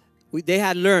 So they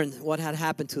had learned what had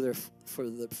happened to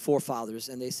the forefathers,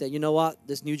 and they said, you know what,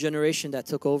 this new generation that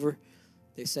took over,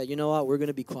 they said, you know what, we're going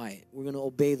to be quiet. We're going to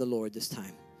obey the Lord this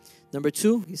time. Number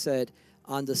 2, he said,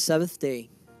 on the 7th day,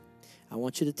 I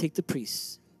want you to take the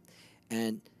priests,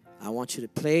 and I want you to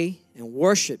play and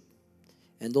worship,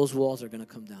 and those walls are going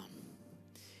to come down.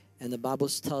 And the Bible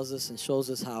tells us and shows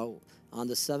us how on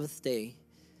the 7th day,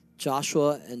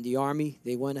 Joshua and the army,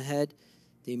 they went ahead,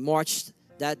 they marched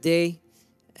that day,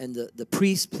 and the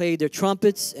priests played their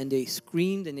trumpets, and they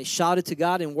screamed, and they shouted to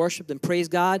God, and worshiped and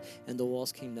praised God, and the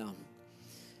walls came down.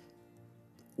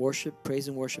 Worship, praise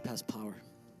and worship has power.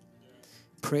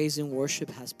 Praise and worship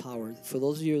has power. For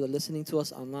those of you that are listening to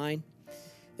us online,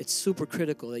 it's super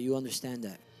critical that you understand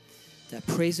that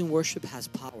praise and worship has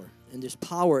power. And there's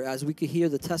power, as we could hear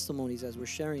the testimonies as we're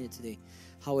sharing it today,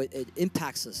 how it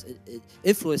impacts us, it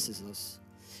influences us.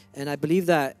 And I believe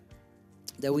that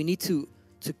we need to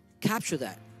capture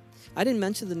that. I didn't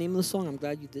mention the name of the song. I'm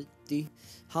glad you did, D.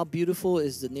 How beautiful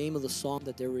is the name of the song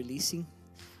that they're releasing.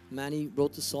 Manny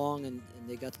wrote the song, and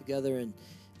they got together, and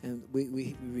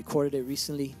we recorded it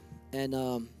recently.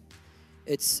 And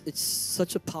it's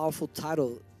such a powerful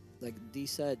title, like D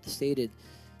stated.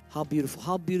 How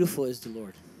beautiful is the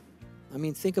Lord. I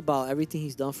mean, think about everything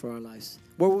he's done for our lives.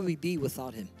 Where would we be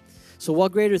without him? So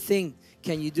what greater thing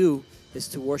can you do is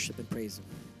to worship and praise him.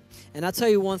 And I'll tell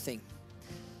you one thing.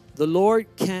 The Lord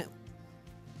can't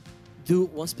do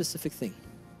one specific thing.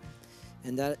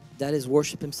 And that is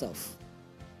worship himself.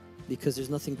 Because there's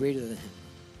nothing greater than him.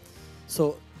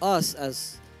 So us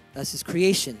as his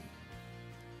creation,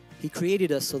 he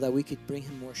created us so that we could bring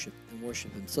him worship and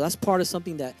worship him. So that's part of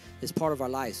something that is part of our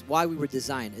lives. Why we were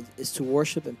designed is to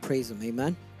worship and praise him.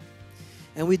 Amen.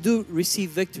 And we do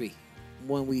receive victory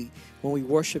when we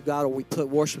worship God, or we put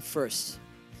worship first.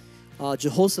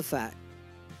 Jehoshaphat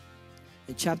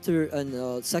in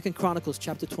 2 Chronicles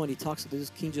chapter 20 talks about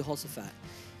this King Jehoshaphat.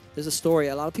 There's a story.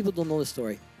 A lot of people don't know the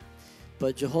story,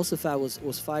 but Jehoshaphat was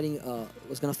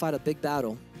going to fight a big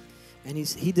battle, and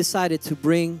he decided to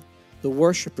bring the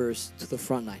worshipers to the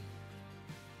front line.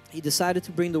 He decided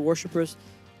to bring the worshipers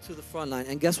to the front line,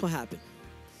 and guess what happened?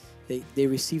 They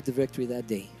received the victory that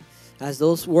day. As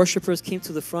those worshipers came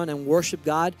to the front and worshiped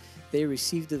God, they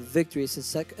received the victory.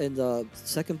 It's in the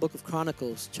second book of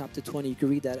Chronicles, chapter 20. You can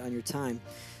read that on your time.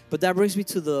 But that brings me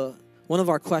to one of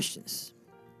our questions.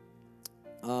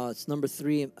 It's number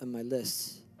 3 on my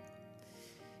list.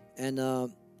 And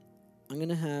I'm going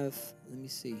to have, let me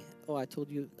see. Oh, I told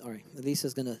you. All right,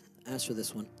 Elisa's going to answer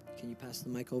this one. Can you pass the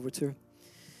mic over to her?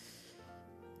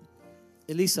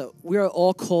 Elisa, we are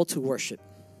all called to worship,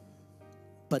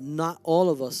 but not all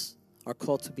of us are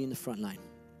called to be in the front line.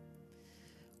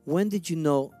 When did you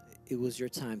know it was your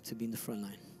time to be in the front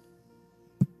line?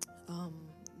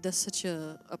 That's such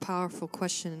a powerful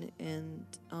question, and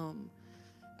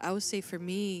I would say for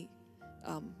me,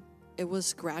 it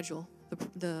was gradual,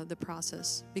 the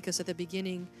process, because at the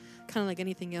beginning, kind of like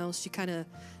anything else, you kind of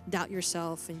doubt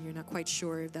yourself and you're not quite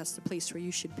sure if that's the place where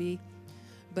you should be.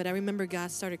 But I remember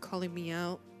God started calling me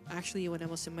out actually when I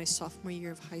was in my sophomore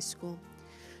year of high school,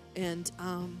 and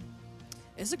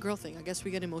it's a girl thing. I guess we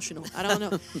get emotional. I don't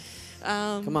know.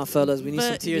 Come on, fellas, we need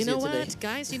some tears here today. You know what,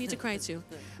 guys, you need to cry too.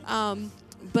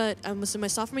 But I was in my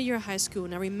sophomore year of high school,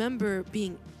 and I remember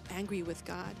being angry with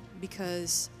God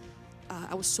because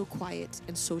I was so quiet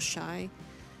and so shy.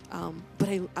 But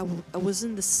I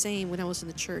wasn't the same when I was in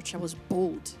the church. I was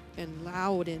bold and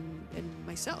loud and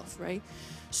myself, right?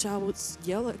 So I would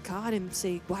yell at God and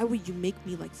say, why would you make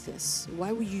me like this?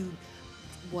 Why would you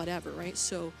whatever, right?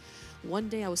 So one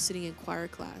day I was sitting in choir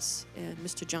class, and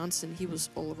Mr. Johnson, he was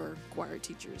all of our choir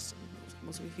teachers.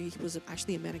 He was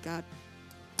actually a man of God.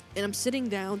 And I'm sitting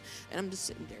down, and I'm just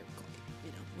sitting there,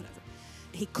 whatever.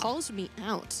 He calls me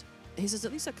out. And he says,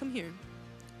 Elisa, come here.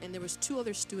 And there was 2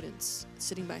 other students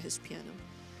sitting by his piano.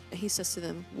 And he says to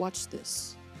them, watch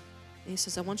this. And he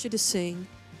says, I want you to sing,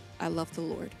 I love the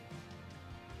Lord.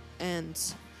 And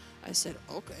I said,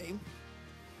 okay.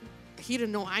 He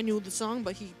didn't know I knew the song,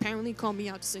 but he apparently called me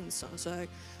out to sing the song.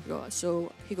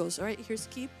 So he goes, all right, here's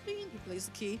the key. He plays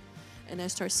the key. And I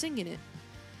start singing it.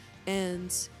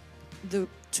 And the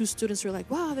two students were like,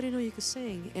 wow, I didn't know you could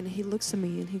sing. And he looks at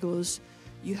me and he goes,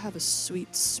 you have a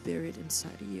sweet spirit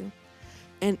inside of you.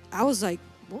 And I was like,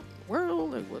 what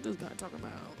world? Like, what is this guy talking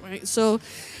about? Right? So,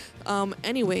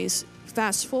 anyways,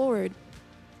 fast forward,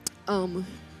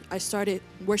 I started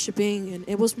worshiping, and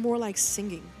it was more like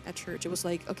singing at church. It was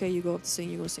like, okay, you go up to sing,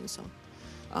 you go sing a song.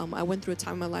 I went through a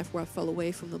time in my life where I fell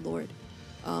away from the Lord.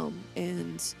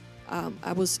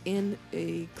 I was in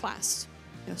a class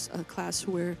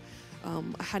where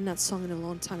I had not sung in a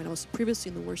long time, and I was previously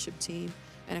in the worship team,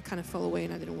 and I kind of fell away,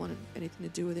 and I didn't want anything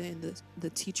to do with it. And the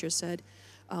teacher said,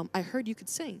 I heard you could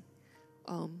sing.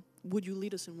 Would you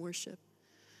lead us in worship?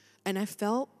 And I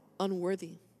felt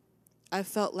unworthy. I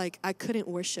felt like I couldn't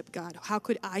worship God. How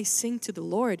could I sing to the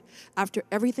Lord after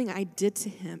everything I did to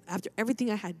him, after everything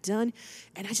I had done?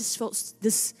 And I just felt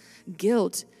this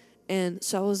guilt. And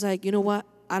so I was like, you know what?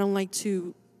 I don't like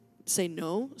to say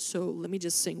no, so let me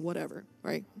just sing whatever,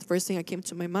 right? The first thing that came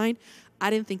to my mind, I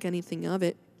didn't think anything of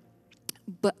it,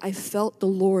 but I felt the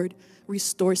Lord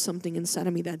restore something inside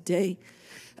of me that day.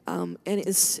 And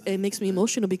it makes me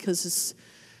emotional because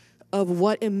of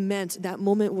what it meant. That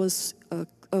moment was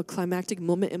a climactic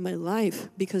moment in my life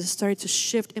because it started to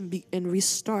shift and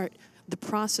restart the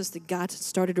process that God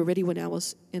started already when I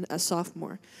was a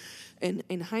sophomore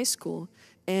in high school.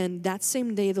 And that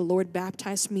same day, the Lord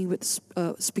baptized me with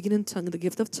speaking in tongues, the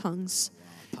gift of tongues.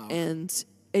 Wow, and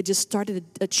it just started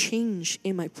a change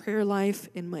in my prayer life,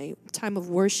 in my time of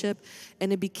worship,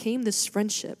 and it became this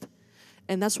friendship.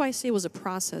 And that's why I say it was a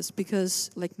process,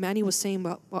 because like Manny was saying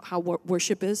about how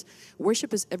worship is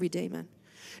every day, man.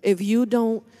 If you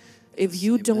don't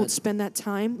spend that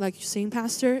time, like you're saying,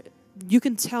 Pastor, you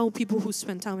can tell people who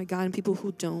spend time with God and people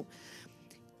who don't.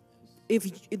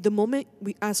 If the moment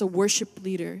as a worship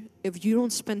leader, if you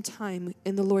don't spend time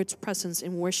in the Lord's presence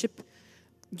in worship,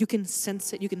 you can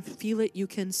sense it, you can feel it, you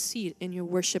can see it in your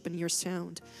worship and your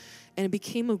sound. And it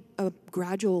became a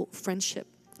gradual friendship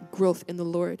growth in the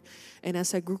Lord. And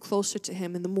as I grew closer to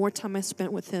him, and the more time I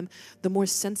spent with him, the more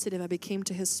sensitive I became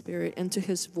to his spirit and to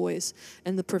his voice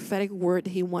and the prophetic word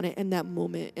he wanted in that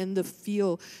moment, and the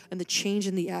feel and the change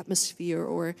in the atmosphere.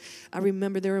 Or I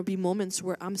remember there would be moments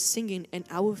where I'm singing and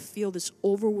I would feel this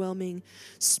overwhelming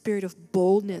spirit of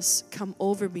boldness come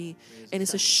over me, and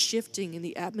it's a shifting in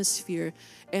the atmosphere.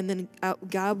 And then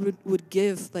God would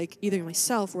give, like, either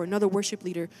myself or another worship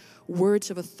leader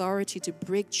words of authority to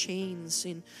break chains.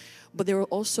 But there were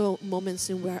also moments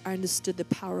in where I understood the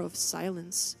power of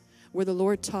silence, where the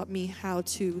Lord taught me how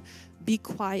to be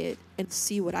quiet and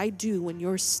see what I do when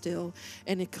you're still.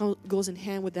 And it goes in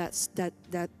hand with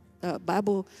that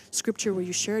Bible scripture where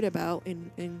you shared about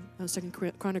in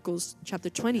 2 Chronicles chapter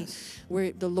 20, yes,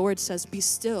 where the Lord says, be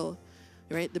still.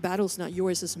 Right? The battle's not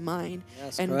yours, it's mine.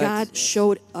 Yes, and correct. God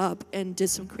showed up and did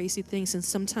some crazy things. And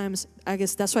sometimes, I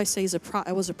guess that's why I say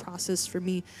it was a process for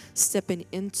me stepping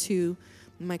into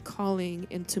my calling,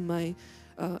 into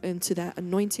that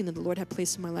anointing that the Lord had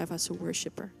placed in my life as a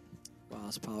worshiper. Wow,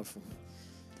 that's powerful.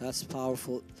 That's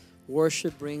powerful.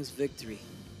 Worship brings victory,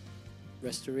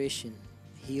 restoration,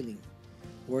 healing.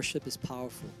 Worship is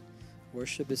powerful.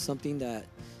 Worship is something that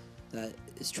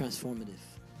is transformative.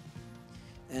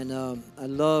 And I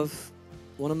love,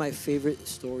 one of my favorite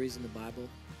stories in the Bible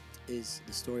is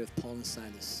the story of Paul and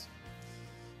Silas.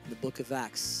 In the book of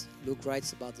Acts, Luke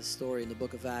writes about the story in the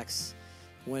book of Acts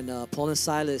when Paul and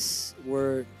Silas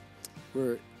were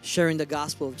sharing the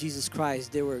gospel of Jesus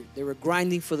Christ. They were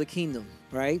grinding for the kingdom,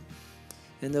 right?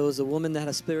 And there was a woman that had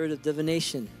a spirit of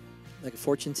divination, like a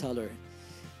fortune teller.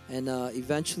 And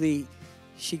eventually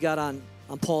she got on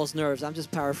Paul's nerves. I'm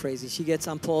just paraphrasing. She gets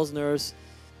on Paul's nerves.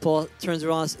 Paul turns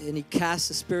around and he casts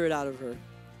the spirit out of her.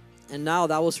 And now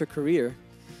that was her career.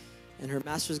 And her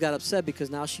masters got upset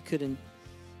because now she couldn't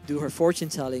do her fortune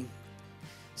telling.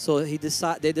 So they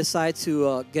decide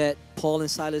to get Paul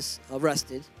and Silas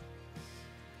arrested.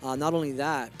 Not only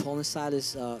that, Paul and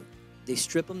Silas, they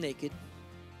strip them naked.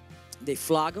 They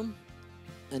flog them.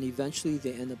 And eventually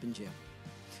they end up in jail.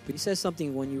 But he says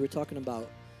something when you were talking about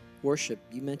worship.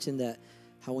 You mentioned that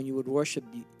how when you would worship,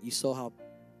 you saw how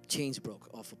chains broke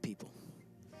off of people.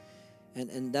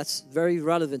 And that's very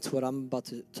relevant to what I'm about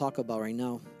to talk about right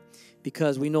now,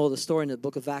 because we know the story in the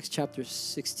book of Acts chapter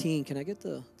 16. Can I get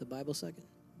the Bible second?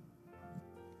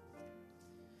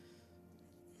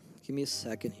 Give me a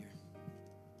second here.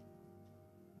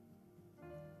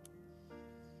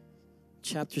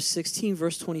 chapter 16,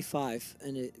 verse 25,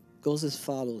 and it goes as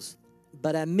follows.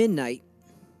 But at midnight,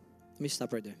 let me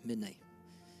stop right there. Midnight.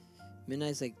 Midnight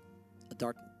is like a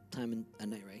dark time at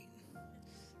night, right?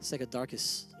 It's like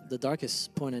the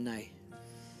darkest point at night.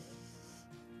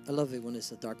 I love it when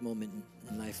it's a dark moment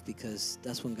in life because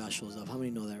that's when God shows up. How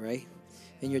many know that, right?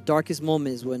 And your darkest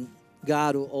moment is when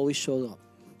God will always show up.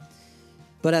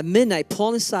 But at midnight,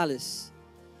 Paul and Silas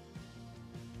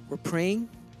were praying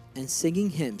and singing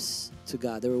hymns to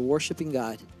God. They were worshiping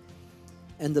God.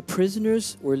 And the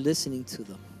prisoners were listening to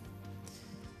them.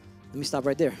 Let me stop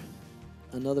right there.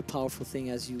 Another powerful thing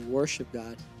as you worship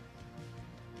God,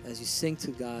 as you sing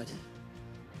to God,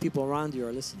 people around you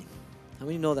are listening. How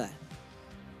many know that?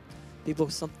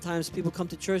 Sometimes people come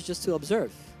to church just to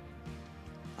observe.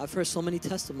 I've heard so many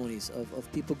testimonies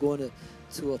of people going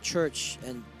to a church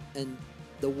and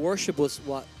the worship was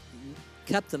what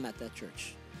kept them at that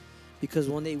church. Because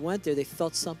when they went there, they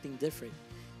felt something different.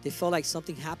 They felt like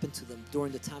something happened to them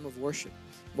during the time of worship.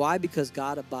 Why? Because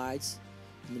God abides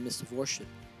in the midst of worship.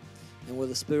 And where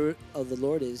the Spirit of the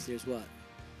Lord is, there's what? It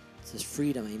says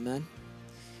freedom, amen?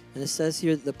 And it says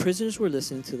here, the prisoners were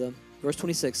listening to them. Verse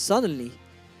 26, suddenly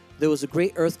there was a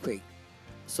great earthquake,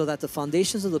 so that the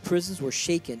foundations of the prisons were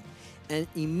shaken, and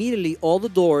immediately all the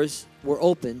doors were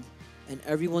opened, and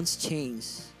everyone's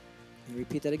chains, and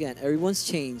repeat that again, everyone's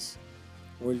chains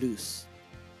were loose.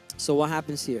 So what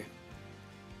happens here?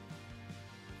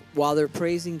 While they're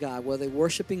praising God, while they're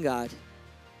worshiping God,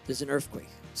 there's an earthquake.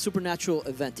 Supernatural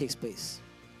event takes place.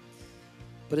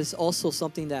 But it's also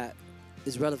something that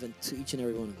is relevant to each and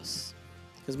every one of us.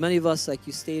 Because many of us, like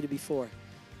you stated before,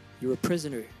 you're a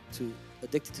prisoner to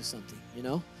addicted to something, you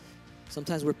know?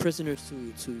 Sometimes we're prisoners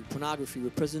to pornography. We're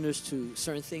prisoners to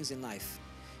certain things in life.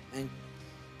 And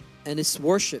it's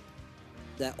worship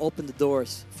that opened the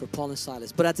doors for Paul and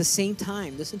Silas. But at the same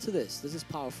time, listen to this. This is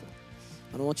powerful.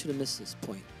 I don't want you to miss this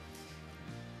point.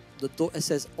 It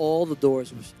says all the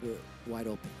doors were wide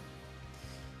open.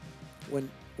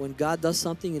 When God does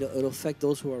something, it'll affect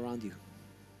those who are around you.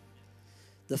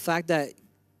 The fact that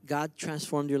God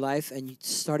transformed your life and you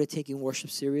started taking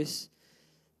worship serious,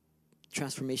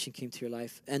 transformation came to your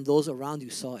life, and those around you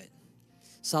saw it.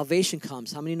 Salvation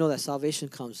comes. How many know that salvation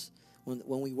comes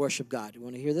when we worship God? You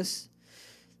want to hear this?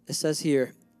 It says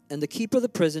here, and the keeper of the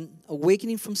prison,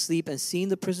 awakening from sleep and seeing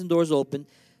the prison doors open,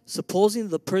 supposing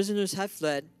the prisoners had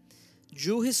fled,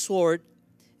 drew his sword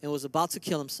and was about to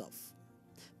kill himself.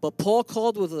 But Paul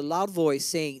called with a loud voice,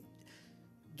 saying,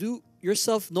 do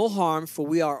yourself no harm, for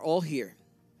we are all here.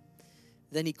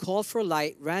 Then he called for a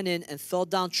light, ran in, and fell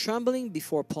down trembling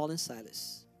before Paul and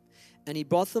Silas. And he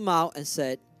brought them out and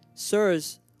said,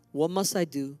 sirs, what must I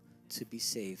do to be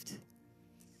saved?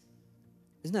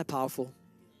 Isn't that powerful?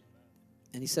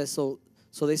 And he says, so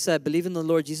they said, believe in the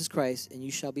Lord Jesus Christ, and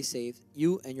you shall be saved,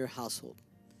 you and your household.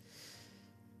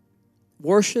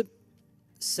 Worship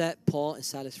set Paul and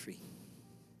Silas free.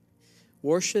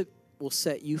 Worship will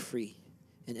set you free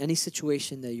in any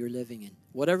situation that you're living in.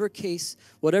 Whatever case,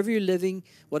 whatever you're living,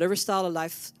 whatever style of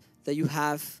life that you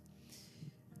have.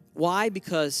 Why?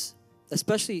 Because,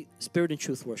 especially spirit and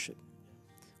truth worship,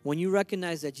 when you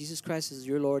recognize that Jesus Christ is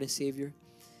your Lord and Savior,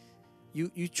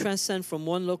 you transcend from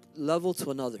one level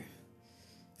to another,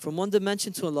 from one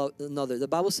dimension to another. The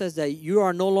Bible says that you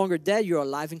are no longer dead, you're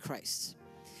alive in Christ.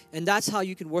 And that's how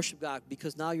you can worship God,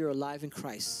 because now you're alive in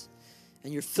Christ.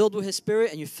 And you're filled with His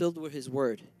Spirit and you're filled with His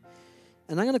Word.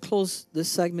 And I'm going to close this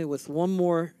segment with one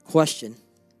more question.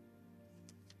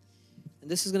 And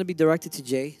this is going to be directed to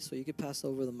Jay, so you can pass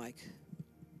over the mic.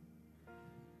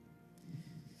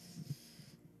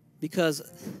 Because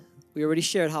we already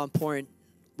shared how important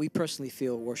we personally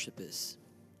feel worship is.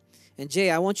 And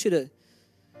Jay, I want you to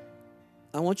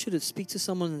speak to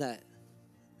someone that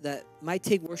might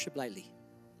take worship lightly.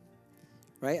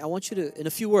 Right? I want you to, in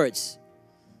a few words,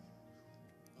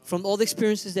 from all the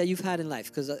experiences that you've had in life,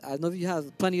 because I know you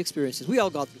have plenty of experiences. We all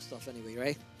got through stuff anyway,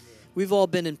 right? We've all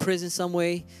been in prison some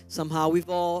way, somehow. We've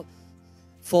all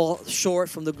fall short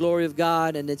from the glory of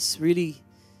God, and it's really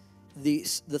the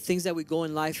things that we go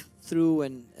in life through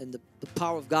and the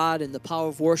power of God and the power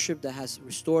of worship that has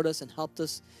restored us and helped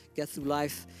us get through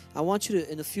life. I want you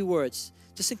to, in a few words,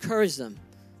 just encourage them,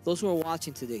 those who are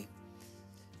watching today,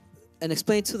 and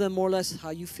explain to them more or less how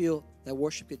you feel that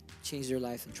worship could change their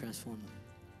life and transform them.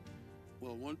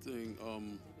 Well, one thing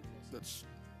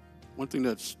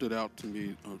that stood out to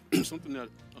me, something that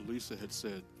Elisa had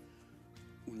said,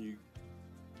 when you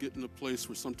get in a place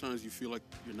where sometimes you feel like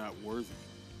you're not worthy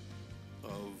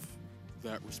of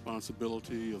that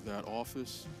responsibility, of that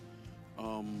office,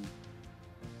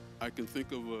 I can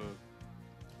think of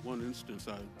one instance.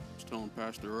 I was telling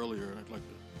Pastor earlier, I'd like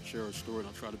to share a story, and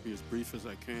I'll try to be as brief as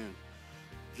I can,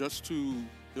 just to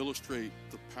illustrate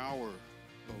the power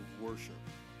of worship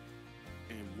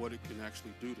and what it can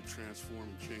actually do to transform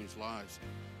and change lives.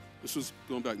 This was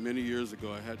going back many years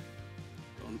ago. I had,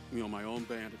 my own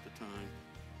band at the time,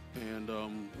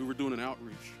 and we were doing an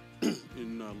outreach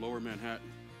in Lower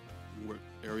Manhattan, what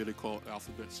area they call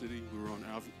Alphabet City. We were on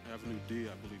Avenue D,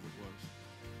 I believe it was.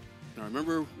 And I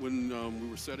remember when we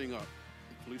were setting up,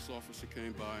 a police officer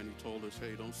came by and he told us,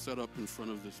 hey, don't set up in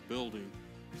front of this building,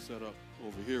 set up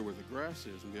over here where the grass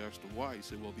is. And we asked him why. He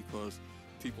said, well, because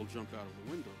people jump out of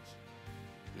the windows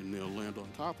and they'll land on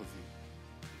top of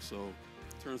you. So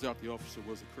it turns out the officer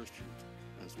was a Christian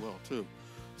as well, too.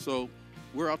 So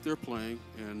we're out there playing,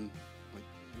 and like,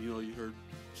 you heard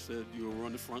said you were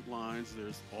on the front lines.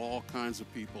 There's all kinds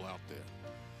of people out there.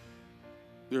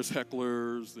 There's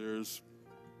hecklers, there's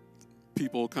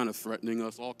people kind of threatening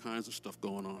us, all kinds of stuff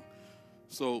going on.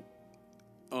 So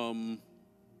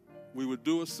we would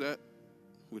do a set,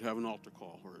 we'd have an altar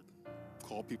call, or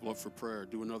call people up for prayer,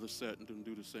 do another set, and then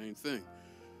do the same thing.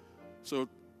 So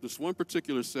this one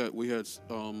particular set, we had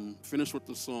finished with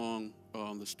the song,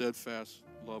 The Steadfast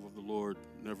Love of the Lord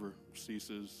Never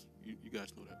Ceases. You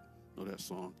guys know that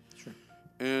song. Sure.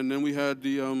 And then we had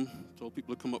told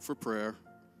people to come up for prayer,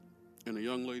 and a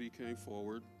young lady came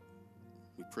forward.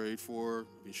 We prayed for her,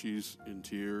 and she's in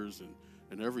tears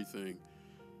and everything.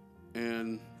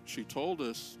 And she told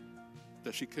us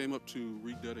that she came up to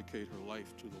rededicate her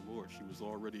life to the Lord. She was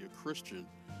already a Christian.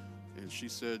 And she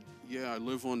said, yeah, I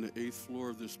live on the 8th floor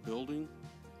of this building,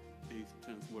 8th,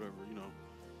 10th, whatever,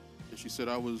 And she said,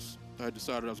 I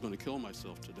decided I was going to kill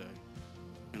myself today,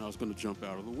 and I was going to jump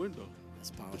out of the window. That's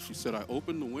powerful. And she said, I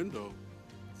opened the window,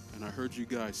 and I heard you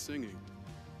guys singing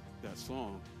that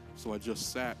song. So I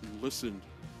just sat and listened.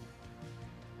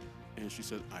 And she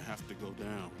said, I have to go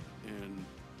down. And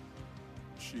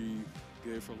she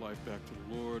gave her life back to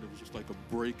the Lord. It was just like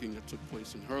a breaking that took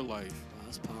place in her life. Wow,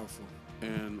 that's powerful.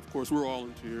 And of course, we're all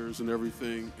in tears and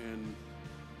everything. And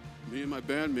me and my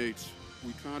bandmates,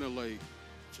 we kind of like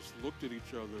just looked at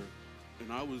each other,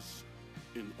 and I was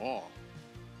in awe.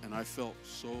 And I felt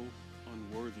so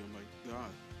unworthy. I'm like,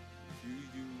 God, if you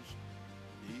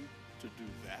use me to do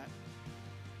that?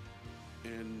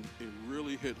 And it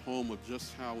really hit home of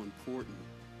just how important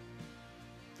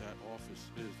that office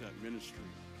is, that ministry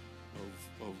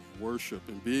of worship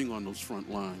and being on those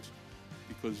front lines,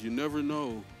 because you never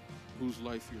know whose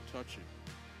life you're touching.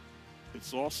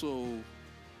 It's also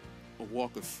a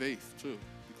walk of faith, too,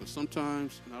 because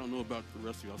sometimes, and I don't know about the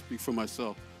rest of you, I'll speak for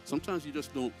myself, sometimes you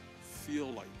just don't feel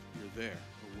like you're there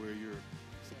or where you're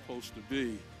supposed to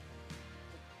be.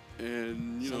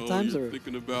 And, Sometimes you're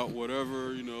thinking about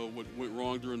whatever, what went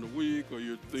wrong during the week, or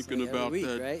you're thinking about week,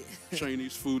 that right?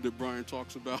 Chinese food that Brian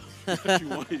talks about that you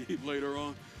want to eat later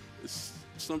on.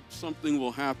 Something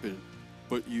will happen,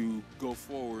 but you go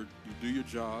forward, you do your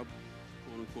job,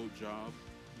 quote-unquote job,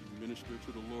 you minister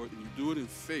to the Lord, and you do it in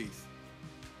faith.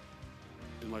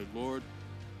 And like, Lord,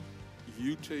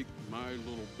 you take my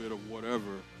little bit of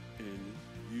whatever, and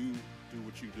you do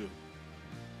what you do.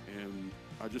 And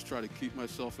I just try to keep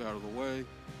myself out of the way.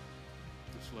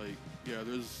 It's like, yeah,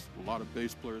 there's a lot of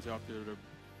bass players out there that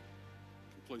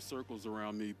can play circles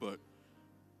around me, but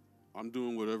I'm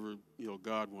doing whatever,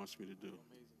 God wants me to do.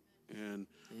 And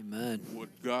Amen. what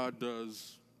God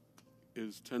does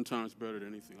is 10 times better than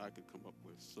anything I could come up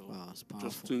with. So Wow, that's powerful.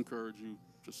 just to encourage you,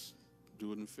 just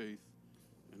do it in faith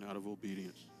and out of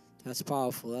obedience. That's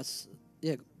powerful. That's go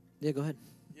ahead.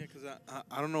 Yeah, because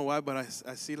I don't know why, but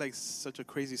I see like such a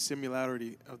crazy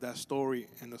similarity of that story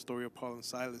and the story of Paul and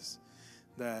Silas,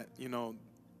 that,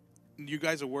 you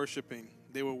guys are worshiping,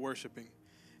 they were worshiping,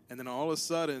 and then all of a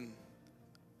sudden,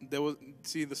 the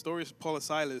story of Paul and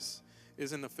Silas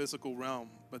is in the physical realm,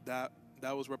 but that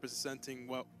was representing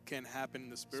what can happen in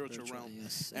the spiritual realm.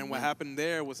 Yes. And what happened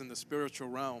there was in the spiritual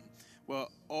realm.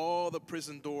 Well, all the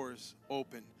prison doors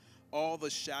opened, all the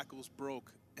shackles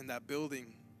broke in that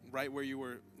building, right where you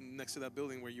were, next to that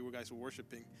building where you guys were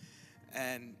worshiping.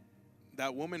 And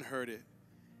that woman heard it,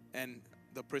 and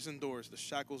the prison doors, the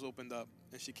shackles opened up,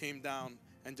 and she came down,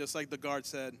 and just like the guard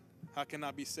said, how can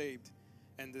I be saved?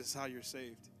 And this is how you're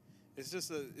saved. It's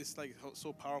just it's like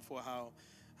so powerful how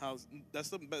that's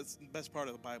the best part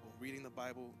of the Bible, reading the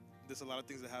Bible. There's a lot of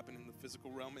things that happen in the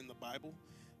physical realm in the Bible,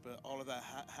 but all of that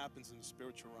happens in the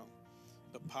spiritual realm.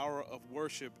 The power of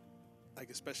worship, like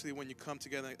especially when you come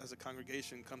together as a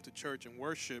congregation, come to church and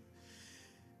worship,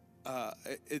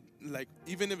 it like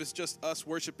even if it's just us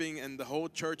worshiping and the whole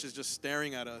church is just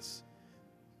staring at us,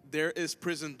 there is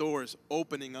prison doors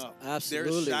opening up.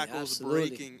 Absolutely. There is shackles Absolutely.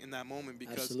 breaking in that moment,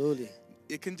 because Absolutely.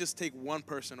 it can just take one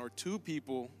person or two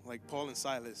people like Paul and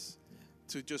Silas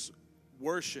to just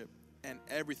worship, and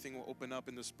everything will open up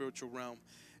in the spiritual realm.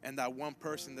 And that one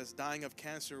person that's dying of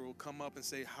cancer will come up and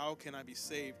say, how can I be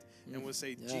saved? And we'll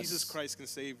say, Yes. Jesus Christ can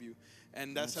save you.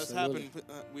 And that's has Absolutely.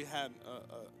 happened. We had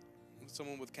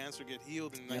someone with cancer get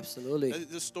healed. And like, Absolutely.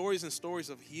 There's stories and stories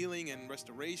of healing and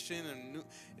restoration. And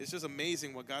it's just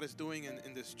amazing what God is doing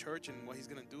in this church and what he's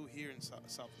going to do here in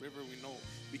South River. We know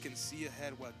we can see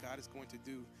ahead what God is going to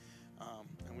do.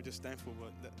 And we're just thankful,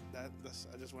 but that's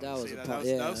I just want to say that.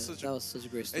 That was such a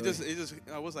great story. It just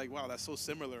I was like, wow, that's so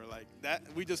similar. Like that,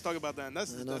 we just talk about that, and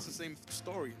that's the same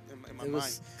story in my mind. It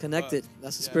was connected.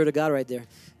 That's the yeah. Spirit of God right there.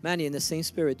 Manny, in the same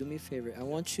spirit, do me a favor. I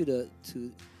want you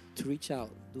to reach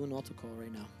out. Do an altar call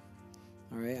right now.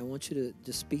 All right? I want you to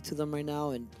just speak to them right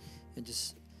now and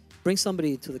just bring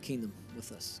somebody to the kingdom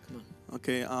with us. Come on.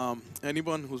 Okay,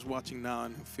 anyone who's watching now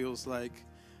and who feels like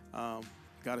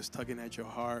God is tugging at your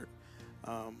heart,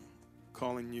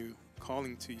 calling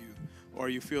to you, or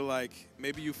you feel like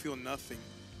maybe you feel nothing,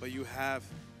 but you have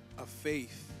a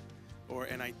faith or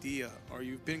an idea, or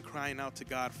you've been crying out to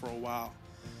God for a while,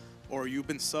 or you've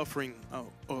been suffering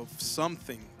of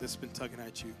something that's been tugging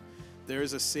at you, there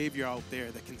is a Savior out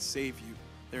there that can save you.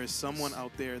 There is someone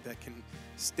out there that can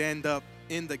stand up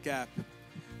in the gap,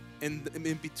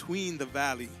 in between the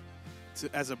valley,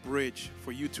 as a bridge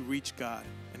for you to reach God,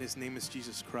 and his name is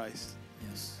Jesus Christ.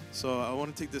 Yes. So I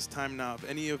want to take this time now. If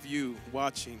any of you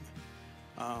watching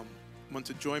want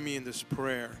to join me in this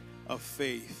prayer of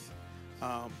faith,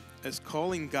 as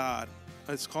calling God,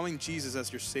 as calling Jesus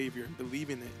as your Savior, and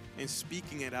believing it and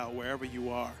speaking it out wherever you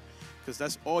are, because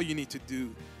that's all you need to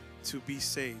do to be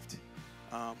saved.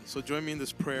 So join me in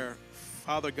this prayer.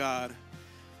 Father God,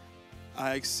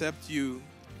 I accept you,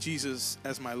 Jesus,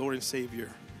 as my Lord and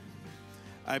Savior.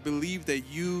 I believe that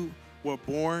you were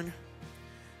born,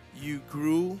 you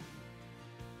grew,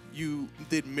 you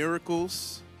did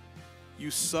miracles, you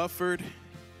suffered,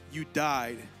 you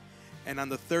died, and on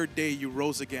the third day you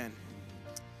rose again.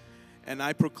 And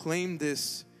I proclaim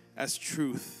this as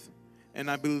truth,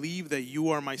 and I believe that you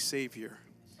are my Savior,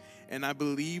 and I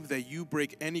believe that you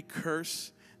break any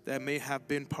curse that may have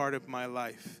been part of my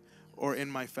life or in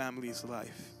my family's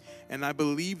life. And I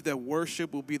believe that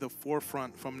worship will be the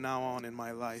forefront from now on in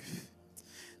my life,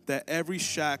 that every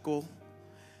shackle,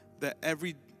 that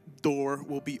every door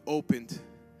will be opened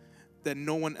that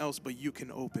no one else but you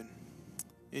can open.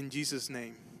 In Jesus'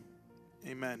 name,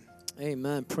 amen.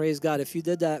 Amen. Praise God. If you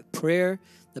did that prayer,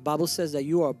 the Bible says that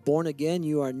you are born again.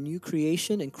 You are a new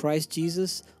creation in Christ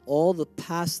Jesus. All the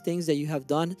past things that you have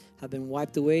done have been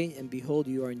wiped away, and behold,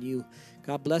 you are new.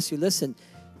 God bless you. Listen,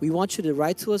 we want you to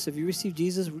write to us. If you receive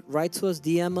Jesus, write to us,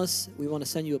 DM us. We want to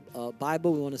send you a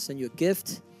Bible. We want to send you a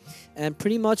gift. And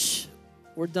pretty much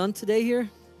we're done today here,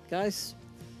 guys.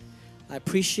 I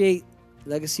appreciate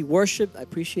Legacy Worship. I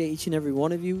appreciate each and every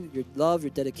one of you, your love,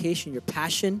 your dedication, your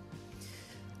passion.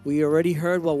 We already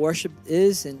heard what worship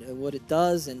is and what it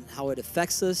does and how it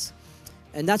affects us.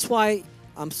 And that's why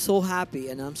I'm so happy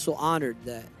and I'm so honored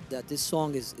that this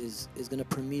song is going to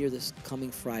premiere this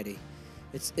coming Friday.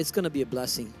 It's going to be a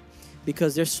blessing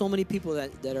because there's so many people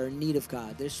that are in need of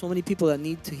God. There's so many people that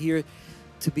need to hear,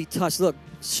 to be touched. Look,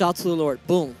 Shout to the Lord.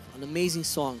 Boom. An amazing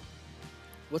song.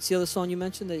 What's the other song you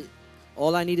mentioned?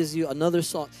 All I Need Is You. Another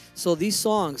song. So these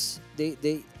songs,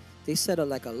 they set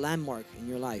like a landmark in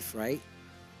your life, right?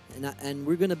 And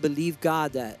we're going to believe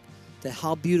God that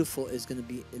how beautiful is going to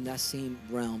be in that same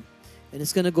realm. And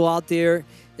it's going to go out there.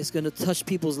 It's going to touch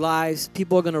people's lives.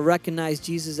 People are going to recognize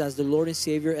Jesus as the Lord and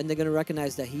Savior, and they're going to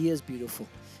recognize that He is beautiful,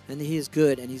 and He is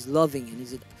good, and He's loving, and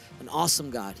He's an awesome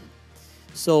God.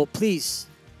 So please,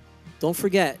 don't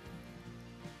forget,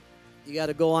 you got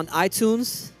to go on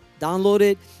iTunes, download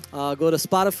it, go to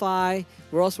Spotify.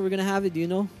 Where else are we going to have it? Do you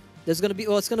know? There's going to be,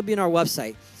 it's going to be on our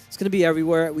website. It's going to be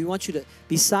everywhere. We want you to,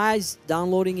 besides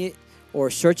downloading it or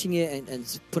searching it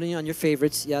and putting it on your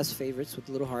favorites, yes, favorites with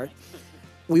a little heart,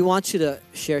 we want you to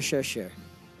share. Yeah.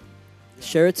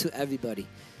 Share it to everybody.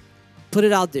 Put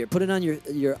it out there. Put it on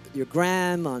your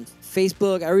gram, on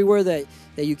Facebook, everywhere that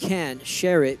you can.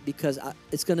 Share it because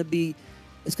it's going to be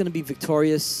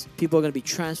victorious. People are going to be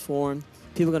transformed.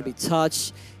 People are going to be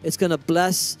touched. It's going to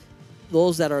bless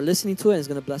those that are listening to it, and it's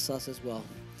going to bless us as well.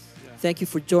 Yeah. Thank you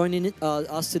for joining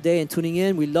us today and tuning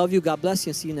in. We love you. God bless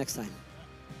you, and see you next time.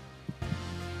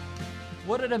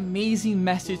 What an amazing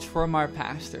message from our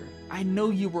pastor. I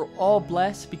know you were all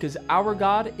blessed because our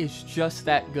God is just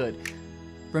that good.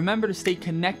 Remember to stay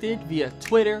connected via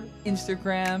Twitter,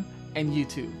 Instagram, and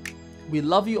YouTube. We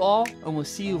love you all, and we'll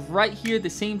see you right here at the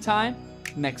same time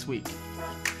next week.